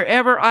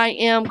 Wherever I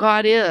am,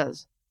 God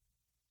is.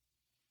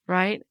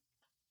 Right?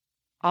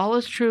 All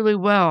is truly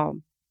well.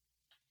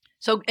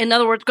 So, in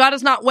other words, God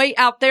is not way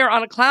out there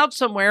on a cloud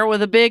somewhere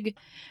with a big,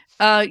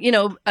 a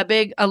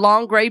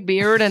long gray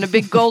beard and a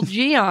big gold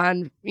G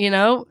on,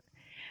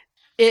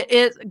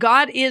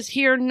 God is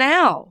here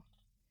now.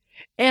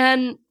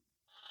 And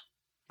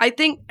I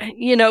think,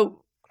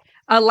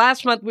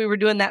 last month we were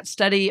doing that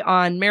study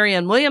on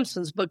Marianne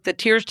Williamson's book, the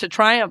Tears to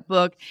Triumph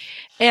book.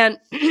 And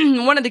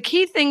one of the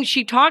key things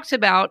she talks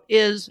about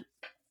is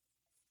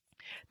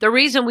the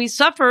reason we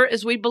suffer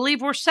is we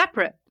believe we're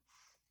separate.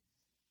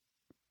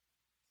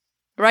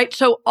 Right?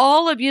 So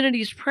all of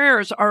Unity's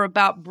prayers are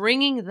about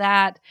bringing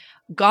that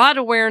God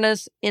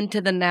awareness into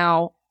the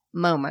now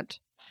moment.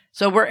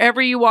 So wherever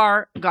you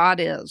are, God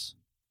is.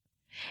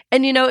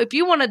 And, if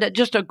you wanted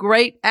just a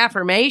great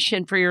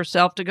affirmation for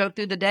yourself to go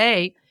through the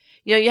day,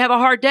 You have a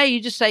hard day,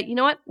 you just say, you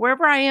know what?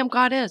 Wherever I am,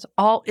 God is.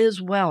 All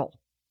is well.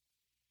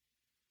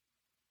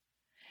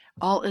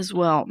 All is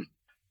well.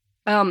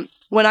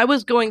 When I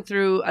was going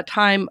through a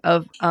time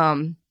of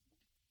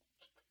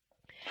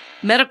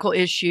medical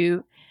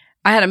issue,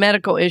 I had a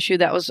medical issue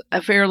that was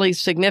fairly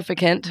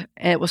significant,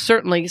 and it was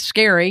certainly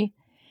scary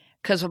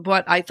because of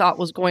what I thought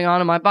was going on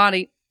in my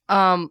body.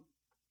 I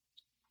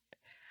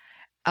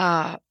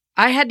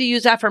had to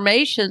use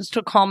affirmations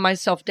to calm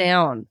myself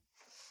down.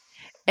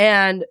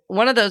 And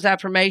one of those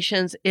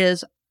affirmations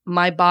is,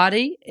 my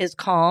body is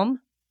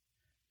calm,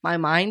 my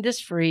mind is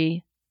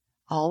free,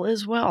 all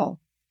is well.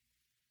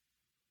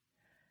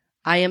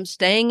 I am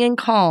staying in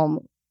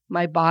calm,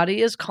 my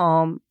body is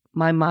calm,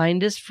 my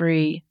mind is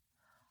free,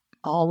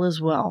 all is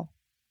well.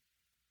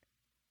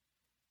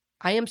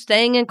 I am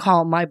staying in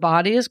calm, my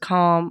body is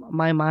calm,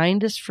 my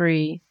mind is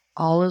free,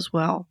 all is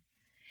well.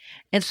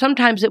 And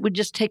sometimes it would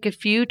just take a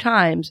few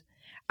times.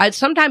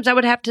 Sometimes I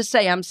would have to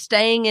say, I'm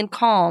staying in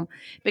calm,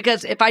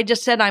 because if I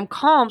just said I'm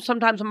calm,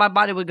 sometimes my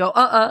body would go,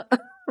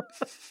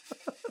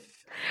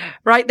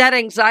 right? That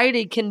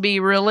anxiety can be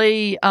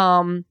really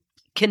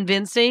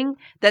convincing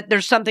that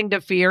there's something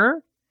to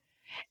fear.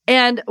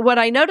 And what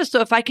I noticed, though,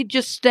 if I could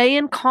just stay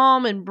in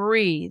calm and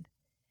breathe,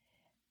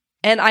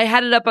 and I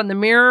had it up on the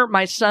mirror,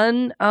 my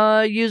son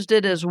used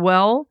it as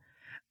well.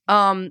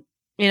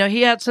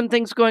 He had some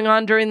things going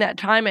on during that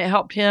time. It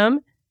helped him.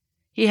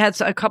 He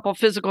had a couple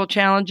physical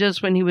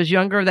challenges when he was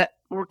younger that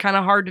were kind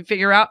of hard to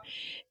figure out.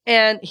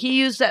 And he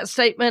used that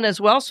statement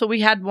as well. So we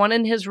had one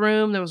in his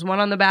room. There was one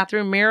on the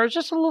bathroom mirror. It was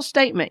just a little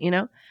statement,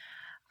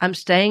 I'm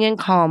staying in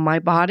calm. My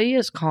body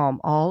is calm.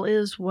 All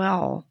is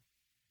well.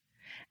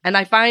 And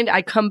I find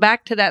I come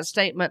back to that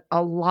statement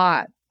a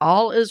lot.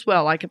 All is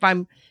well. Like if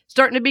I'm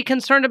starting to be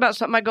concerned about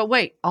something, I go,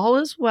 wait, all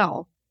is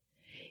well.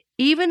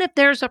 Even if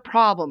there's a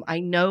problem,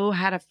 I know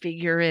how to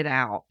figure it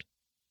out.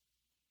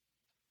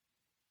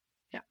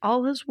 Yeah,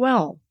 all is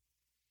well.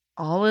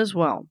 All is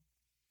well.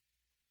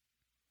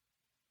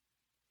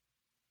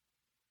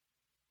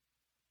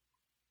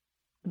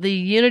 The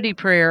unity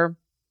prayer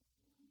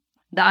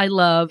that I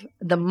love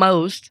the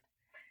most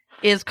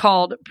is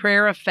called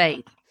Prayer of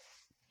Faith.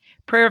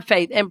 Prayer of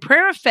Faith. And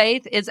Prayer of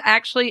Faith is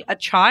actually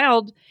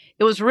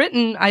it was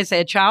written, I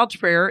say a child's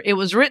prayer. It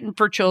was written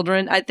for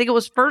children. I think it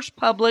was first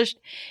published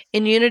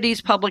in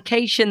Unity's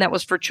publication that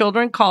was for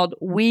children called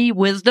We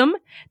Wisdom,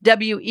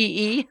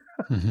 WEE.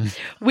 Mm-hmm.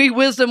 We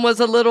Wisdom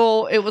was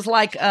it was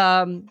like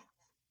a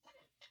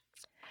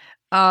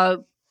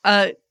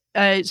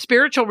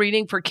spiritual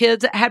reading for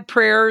kids that had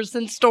prayers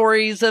and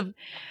stories of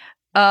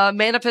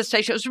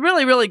manifestation. It was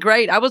really, really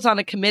great. I was on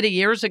a committee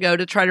years ago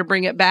to try to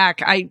bring it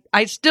back.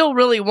 I still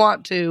really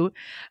want to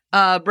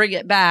bring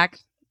it back.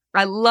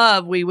 I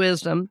love We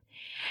Wisdom.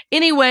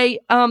 Anyway,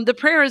 the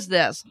prayer is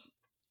this: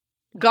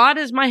 God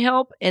is my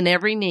help in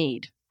every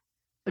need.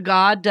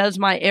 God does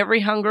my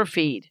every hunger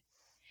feed.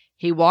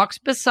 He walks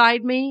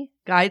beside me,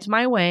 guides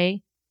my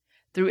way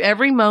through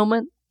every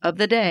moment of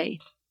the day.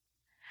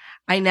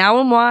 I now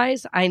am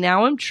wise, I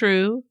now am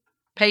true,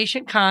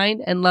 patient,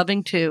 kind, and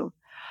loving too.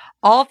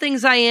 All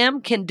things I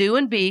am, can do,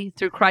 and be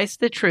through Christ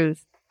the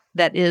truth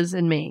that is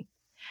in me.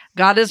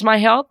 God is my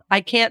health,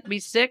 I can't be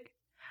sick.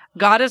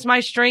 God is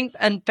my strength,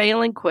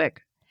 unfailing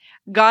quick.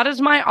 God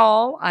is my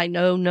all, I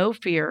know no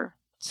fear,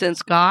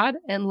 since God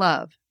and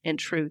love and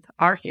truth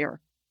are here.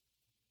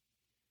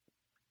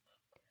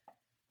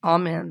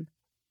 Amen.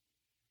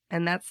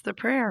 And that's the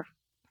prayer.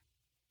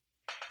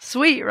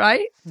 Sweet,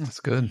 right? That's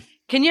good.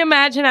 Can you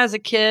imagine as a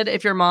kid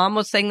if your mom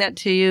was saying that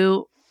to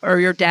you, or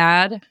your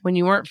dad, when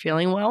you weren't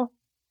feeling well?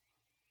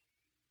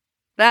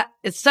 That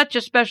is such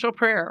a special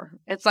prayer.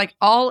 It's like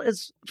all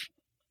is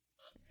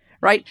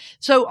right.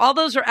 So all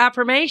those are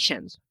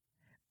affirmations.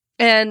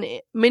 And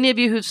many of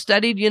you who've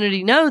studied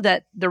unity know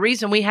that the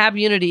reason we have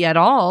unity at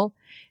all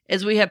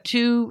is we have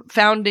two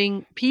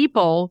founding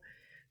people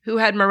who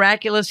had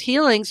miraculous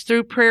healings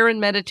through prayer and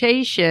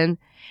meditation.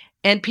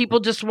 And people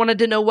just wanted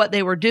to know what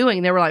they were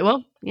doing. They were like,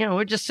 well,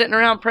 we're just sitting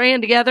around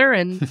praying together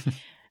and,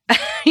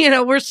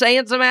 we're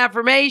saying some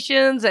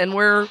affirmations and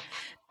we're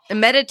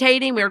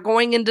meditating. We're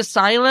going into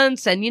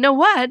silence. And you know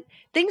what?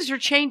 Things are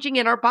changing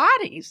in our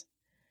bodies,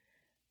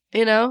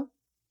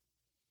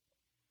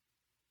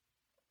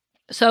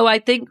 So I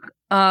think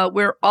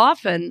we're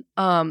often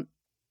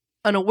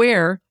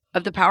unaware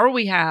of the power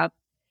we have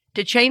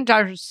to change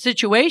our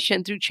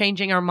situation through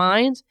changing our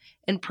minds.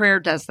 And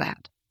prayer does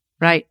that,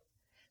 right?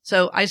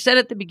 So I said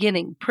at the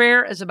beginning,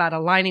 prayer is about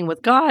aligning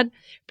with God.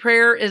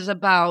 Prayer is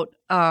about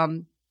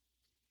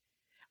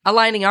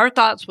aligning our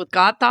thoughts with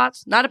God's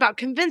thoughts, not about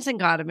convincing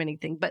God of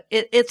anything, but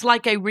it's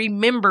like a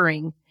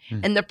remembering,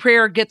 and the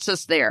prayer gets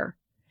us there.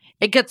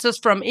 It gets us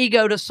from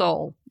ego to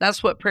soul.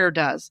 That's what prayer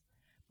does.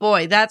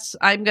 Boy,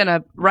 I'm going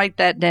to write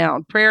that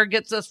down. Prayer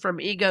gets us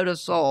from ego to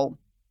soul.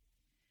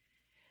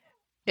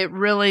 It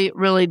really,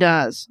 really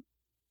does.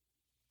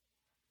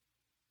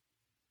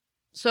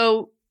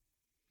 So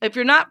if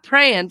you're not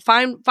praying,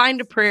 find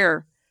a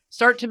prayer.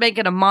 Start to make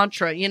it a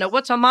mantra.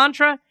 What's a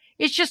mantra?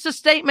 It's just a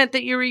statement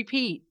that you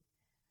repeat.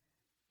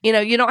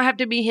 You don't have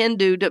to be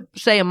Hindu to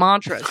say a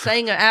mantra.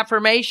 Saying an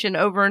affirmation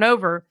over and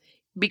over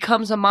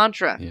becomes a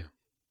mantra. Yeah.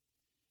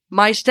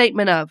 My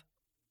statement of,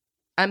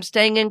 I'm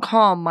staying in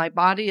calm, my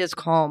body is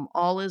calm,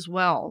 all is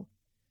well,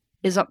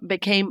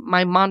 became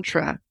my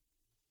mantra.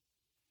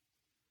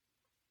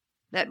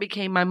 That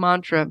became my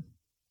mantra.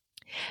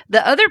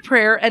 The other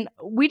prayer, and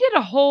we did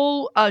a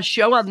whole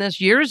show on this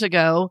years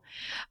ago.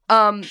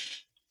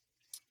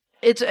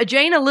 It's a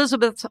Jane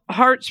Elizabeth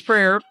Hart's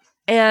prayer,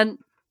 and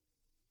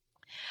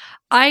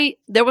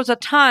there was a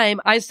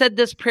time I said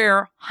this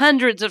prayer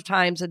hundreds of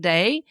times a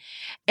day.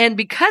 And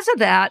because of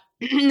that,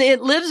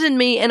 it lives in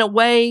me in a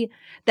way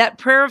that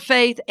prayer of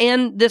faith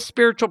and this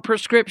spiritual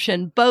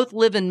prescription both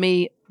live in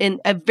me in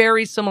a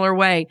very similar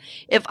way.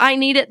 If I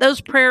need it,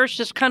 those prayers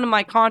just come to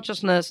my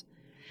consciousness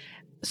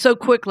so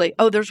quickly.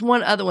 Oh, there's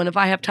one other one. If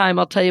I have time,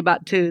 I'll tell you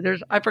about two.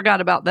 I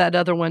forgot about that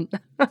other one.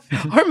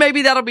 Or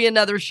maybe that'll be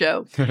another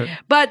show.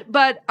 But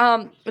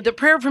the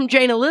prayer from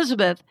Jane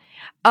Elizabeth,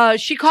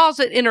 she calls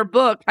it in her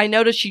book. I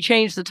noticed she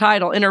changed the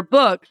title in her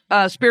book,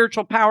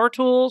 Spiritual Power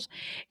Tools.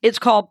 It's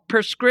called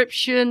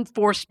Prescription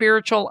for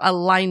Spiritual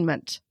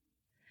Alignment.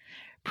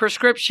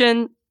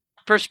 Prescription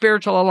for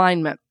Spiritual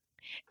Alignment.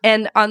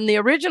 And on the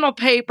original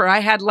paper, I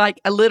had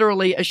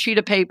literally a sheet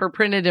of paper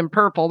printed in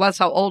purple. That's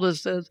how old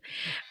this is.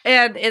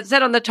 And it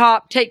said on the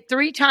top, take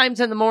 3 times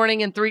in the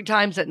morning and 3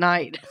 times at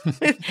night.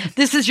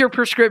 This is your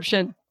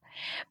prescription.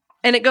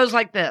 And it goes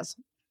like this.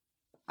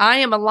 I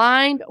am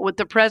aligned with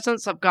the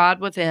presence of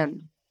God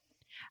within.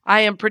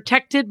 I am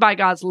protected by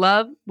God's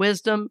love,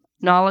 wisdom,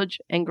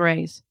 knowledge, and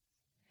grace.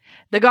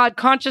 The God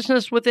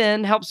consciousness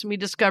within helps me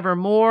discover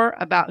more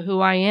about who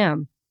I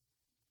am.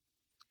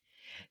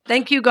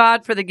 Thank you,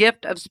 God, for the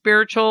gift of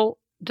spiritual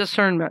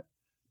discernment.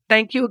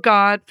 Thank you,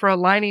 God, for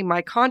aligning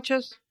my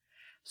conscious,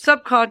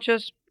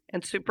 subconscious,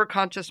 and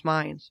superconscious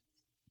minds.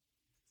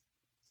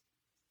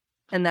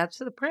 And that's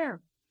the prayer.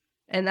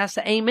 And that's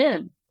the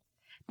amen.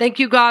 Thank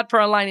you, God, for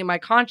aligning my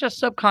conscious,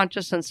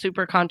 subconscious, and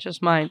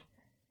superconscious mind.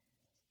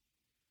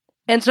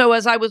 And so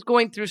as I was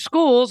going through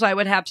schools, I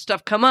would have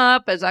stuff come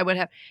up as I would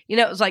have,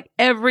 it was like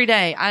every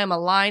day I am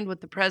aligned with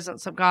the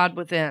presence of God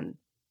within.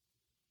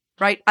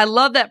 Right? I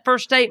love that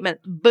first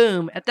statement.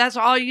 Boom. If that's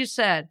all you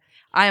said,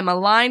 I am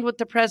aligned with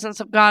the presence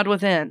of God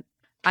within.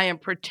 I am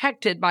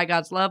protected by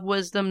God's love,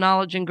 wisdom,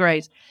 knowledge, and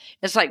grace.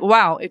 It's like,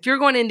 wow, if you're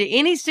going into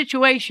any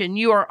situation,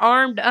 you are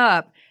armed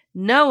up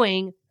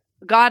knowing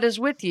God is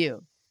with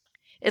you.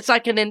 It's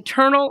like an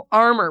internal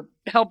armor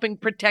helping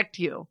protect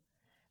you,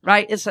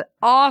 right? It's an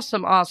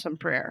awesome, awesome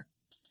prayer.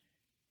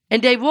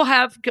 And Dave,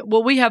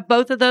 will we have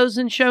both of those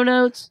in show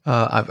notes?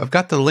 I've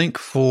got the link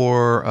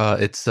for,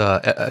 it's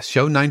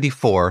show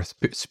 94,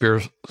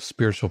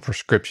 Spiritual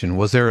Prescription.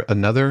 Was there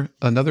another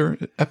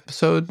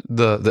episode,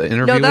 the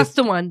interview? No, that's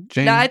the one.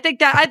 Jane? No, I think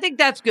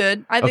that's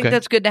good. I think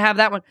that's good to have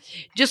that one,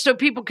 just so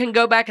people can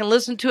go back and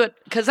listen to it,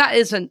 because that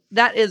is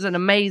an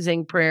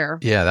amazing prayer.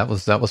 Yeah, that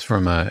was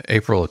from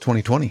April of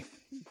 2020.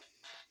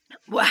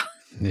 Wow.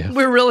 Yeah.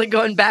 We're really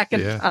going back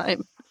in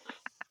time.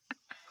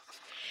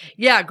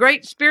 Yeah,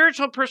 great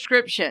spiritual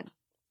prescription.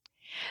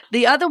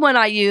 The other one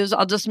I use,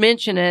 I'll just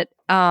mention it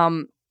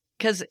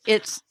because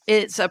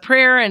it's a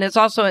prayer and it's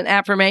also an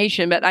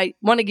affirmation, but I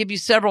want to give you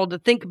several to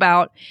think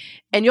about,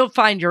 and you'll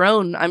find your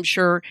own, I'm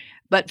sure.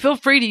 But feel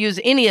free to use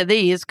any of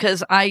these,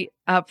 because a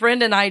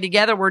friend and I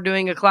together were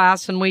doing a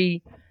class and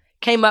we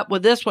came up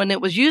with this one.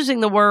 It was using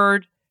the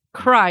word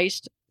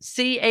Christ,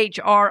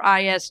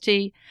 Christ.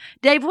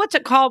 Dave, what's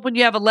it called when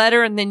you have a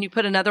letter and then you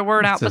put another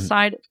word out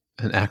beside it?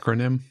 An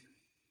acronym.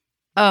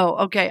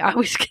 Oh, okay. I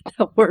always get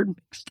that word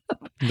mixed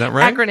up. Is that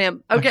right?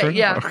 Acronym. Okay, Acronym?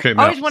 yeah. Okay,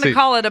 I always want to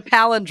call it a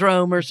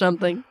palindrome or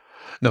something.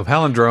 No,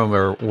 palindrome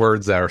are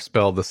words that are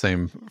spelled the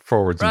same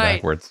forwards and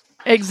backwards.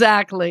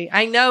 Exactly.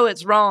 I know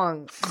it's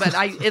wrong, but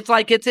it's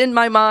like it's in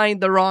my mind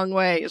the wrong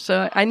way.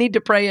 So I need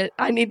to pray it.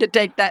 I need to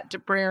take that to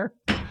prayer.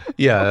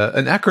 Yeah,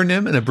 an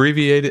acronym, an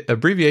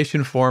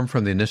abbreviation form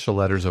from the initial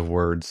letters of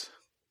words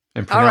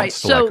and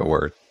pronounced like a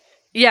word.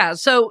 Yeah,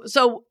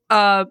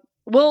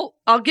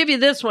 I'll give you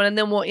this one and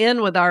then we'll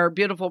end with our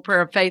beautiful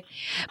prayer of faith.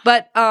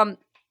 But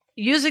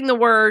using the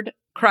word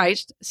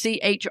Christ,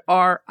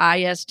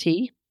 Christ,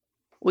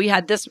 we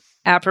had this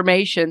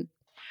affirmation: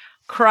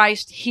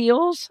 Christ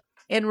heals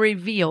and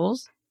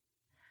reveals.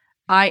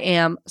 I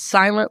am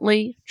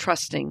silently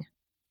trusting.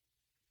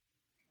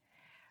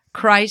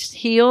 Christ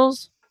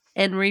heals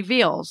and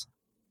reveals.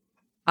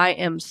 I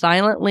am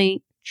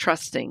silently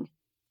trusting.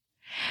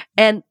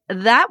 And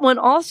that one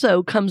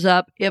also comes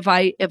up if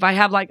I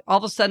have like all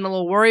of a sudden a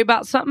little worry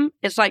about something.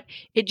 It's like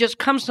it just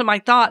comes to my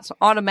thoughts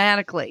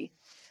automatically.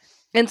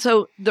 And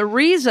so the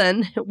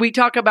reason we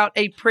talk about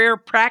a prayer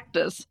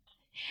practice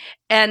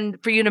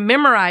and for you to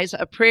memorize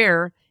a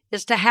prayer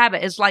is to have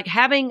it. It's like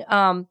having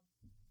so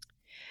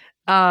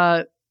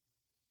I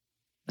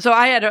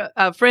had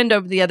a friend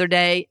over the other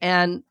day,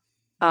 and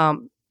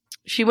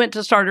she went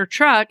to start her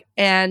truck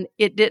and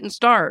it didn't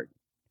start.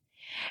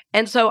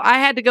 And so I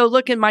had to go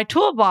look in my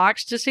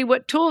toolbox to see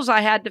what tools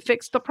I had to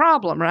fix the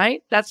problem,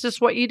 right? That's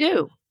just what you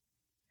do.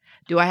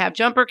 Do I have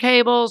jumper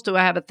cables? Do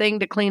I have a thing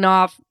to clean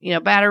off,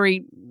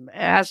 battery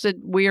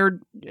acid,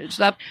 weird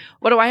stuff?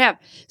 What do I have?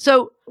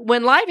 So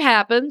when life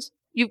happens,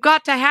 you've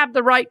got to have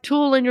the right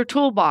tool in your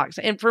toolbox.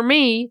 And for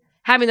me,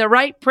 having the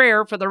right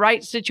prayer for the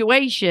right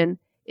situation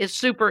is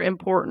super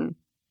important.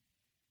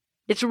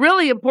 It's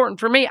really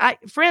important for me.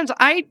 Friends,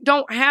 I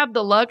don't have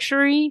the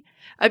luxury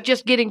of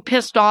just getting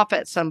pissed off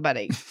at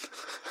somebody.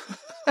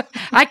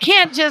 I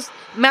can't just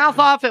mouth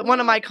off at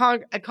one of my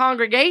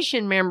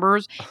congregation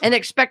members and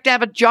expect to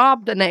have a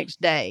job the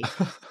next day.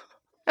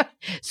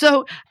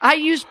 So I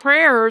use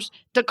prayers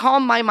to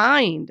calm my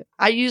mind.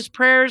 I use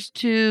prayers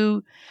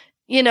to,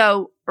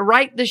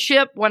 right the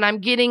ship when I'm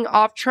getting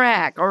off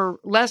track or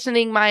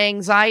lessening my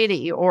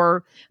anxiety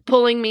or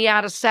pulling me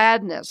out of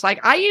sadness.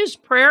 Like I use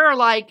prayer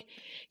like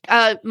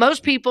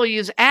most people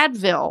use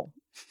Advil,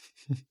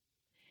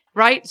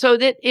 right? So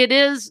that it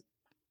is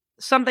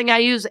something I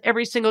use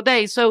every single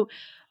day. So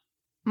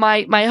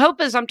my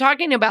hope as I'm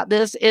talking about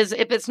this is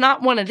if it's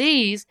not one of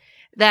these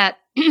that,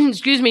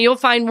 you'll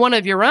find one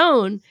of your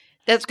own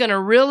that's going to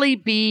really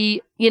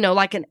be,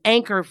 like an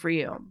anchor for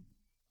you.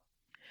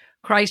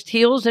 Christ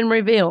heals and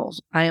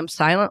reveals. I am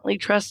silently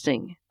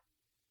trusting.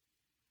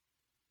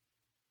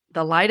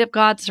 The light of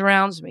God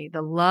surrounds me.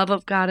 The love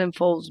of God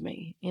enfolds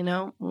me.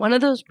 One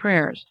of those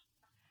prayers.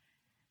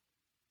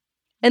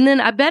 And then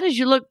I bet as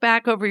you look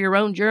back over your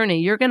own journey,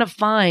 you're going to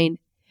find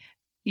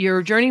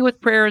your journey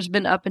with prayer has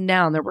been up and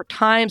down. There were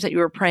times that you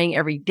were praying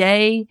every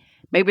day.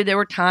 Maybe there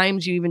were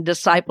times you even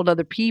discipled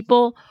other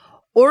people,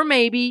 or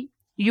maybe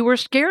you were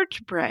scared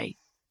to pray.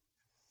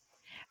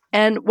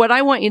 And what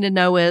I want you to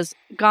know is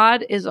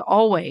God is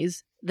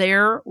always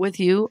there with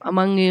you,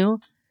 among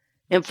you,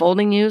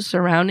 enfolding you,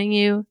 surrounding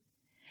you,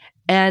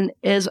 and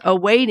is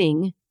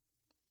awaiting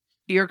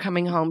your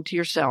coming home to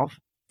yourself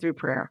through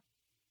prayer.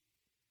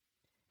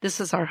 This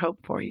is our hope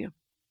for you.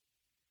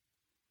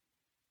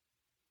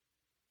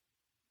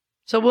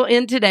 So we'll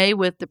end today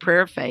with the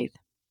prayer of faith.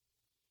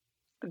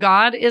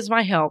 God is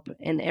my help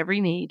in every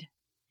need.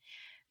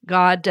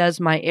 God does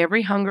my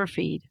every hunger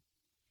feed.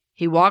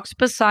 He walks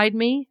beside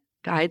me,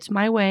 guides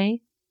my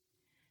way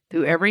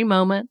through every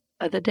moment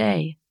of the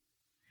day.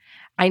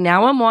 I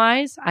now am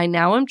wise, I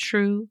now am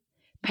true,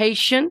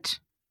 patient,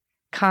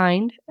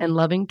 kind, and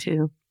loving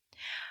too.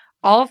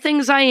 All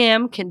things I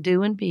am, can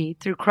do, and be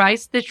through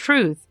Christ the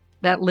truth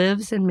that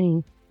lives in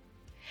me.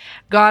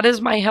 God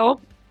is my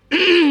help.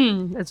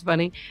 That's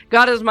funny.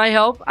 God is my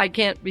help. I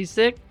can't be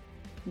sick.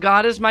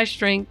 God is my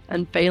strength,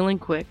 unfailing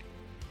quick.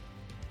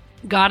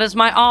 God is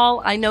my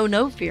all. I know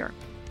no fear,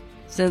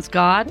 since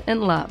God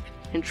and love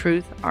and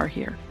truth are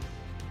here.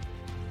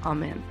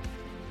 Amen.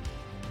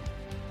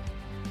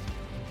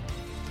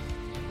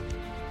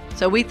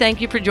 So we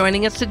thank you for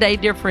joining us today,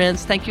 dear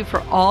friends. Thank you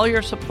for all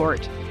your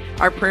support.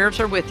 Our prayers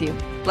are with you.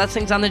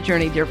 Blessings on the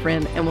journey, dear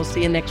friend, and we'll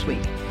see you next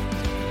week.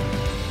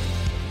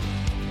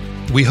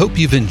 We hope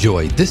you've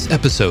enjoyed this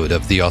episode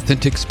of The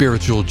Authentic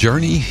Spiritual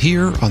Journey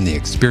here on the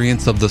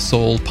Experience of the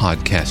Soul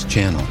podcast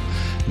channel.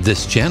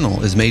 This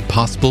channel is made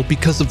possible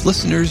because of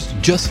listeners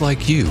just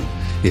like you.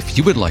 If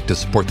you would like to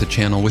support the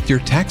channel with your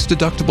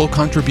tax-deductible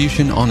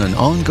contribution on an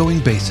ongoing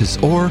basis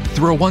or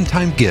through a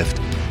one-time gift,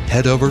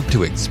 head over to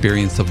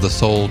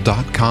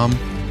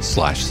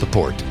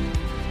experienceofthesoul.com/support.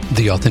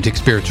 The Authentic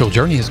Spiritual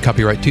Journey is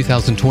copyright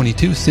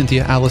 2022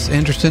 Cynthia Alice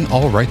Anderson,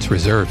 all rights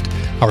reserved.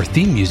 Our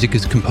theme music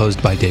is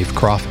composed by Dave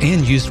Croft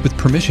and used with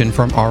permission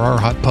from RR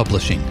Hot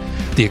Publishing.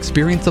 The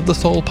Experience of the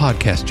Soul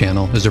podcast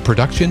channel is a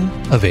production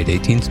of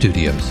 818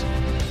 Studios.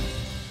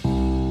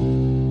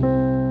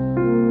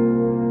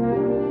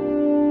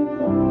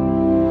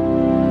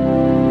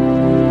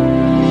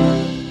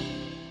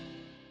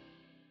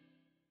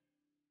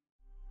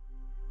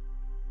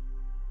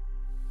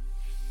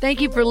 Thank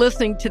you for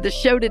listening to the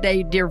show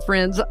today, dear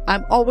friends.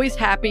 I'm always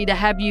happy to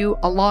have you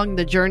along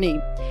the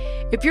journey.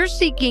 If you're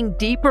seeking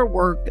deeper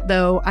work,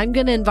 though, I'm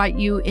going to invite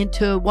you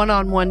into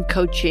one-on-one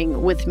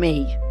coaching with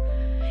me.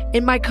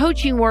 In my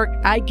coaching work,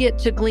 I get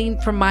to glean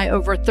from my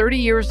over 30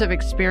 years of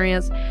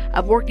experience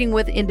of working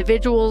with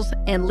individuals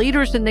and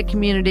leaders in the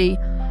community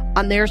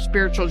on their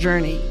spiritual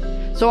journey.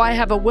 So I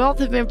have a wealth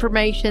of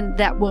information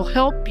that will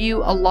help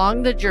you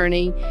along the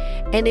journey,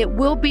 and it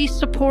will be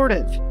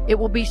supportive. It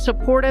will be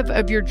supportive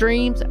of your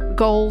dreams,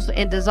 goals,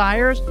 and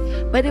desires,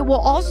 but it will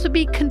also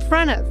be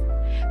confrontive,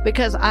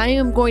 because I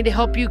am going to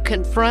help you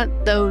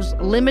confront those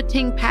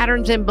limiting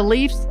patterns and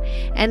beliefs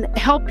and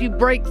help you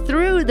break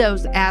through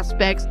those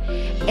aspects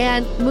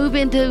and move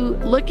into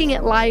looking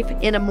at life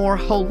in a more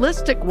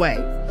holistic way.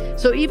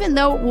 So even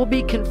though it will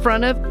be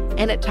confrontive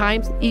and at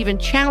times even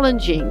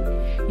challenging,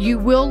 you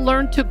will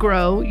learn to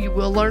grow, you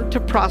will learn to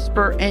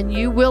prosper, and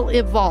you will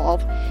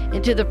evolve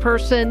into the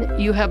person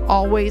you have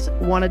always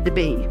wanted to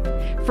be.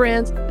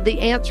 Friends,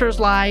 the answers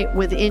lie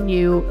within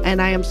you,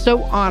 and I am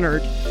so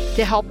honored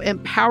to help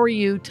empower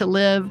you to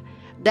live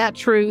that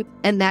truth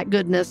and that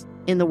goodness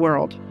in the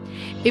world.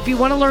 If you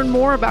want to learn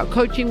more about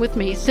coaching with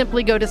me,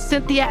 simply go to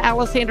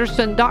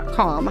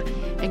CynthiaAliceAnderson.com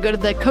and go to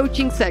the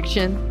coaching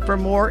section for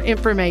more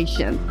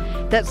information.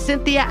 That's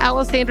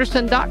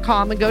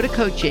CynthiaAliceAnderson.com and go to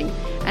coaching.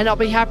 and I'll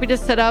be happy to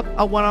set up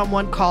a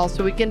one-on-one call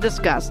so we can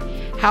discuss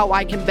how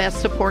I can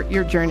best support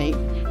your journey.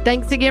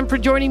 Thanks again for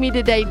joining me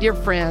today, dear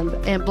friend,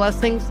 and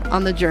blessings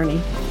on the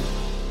journey.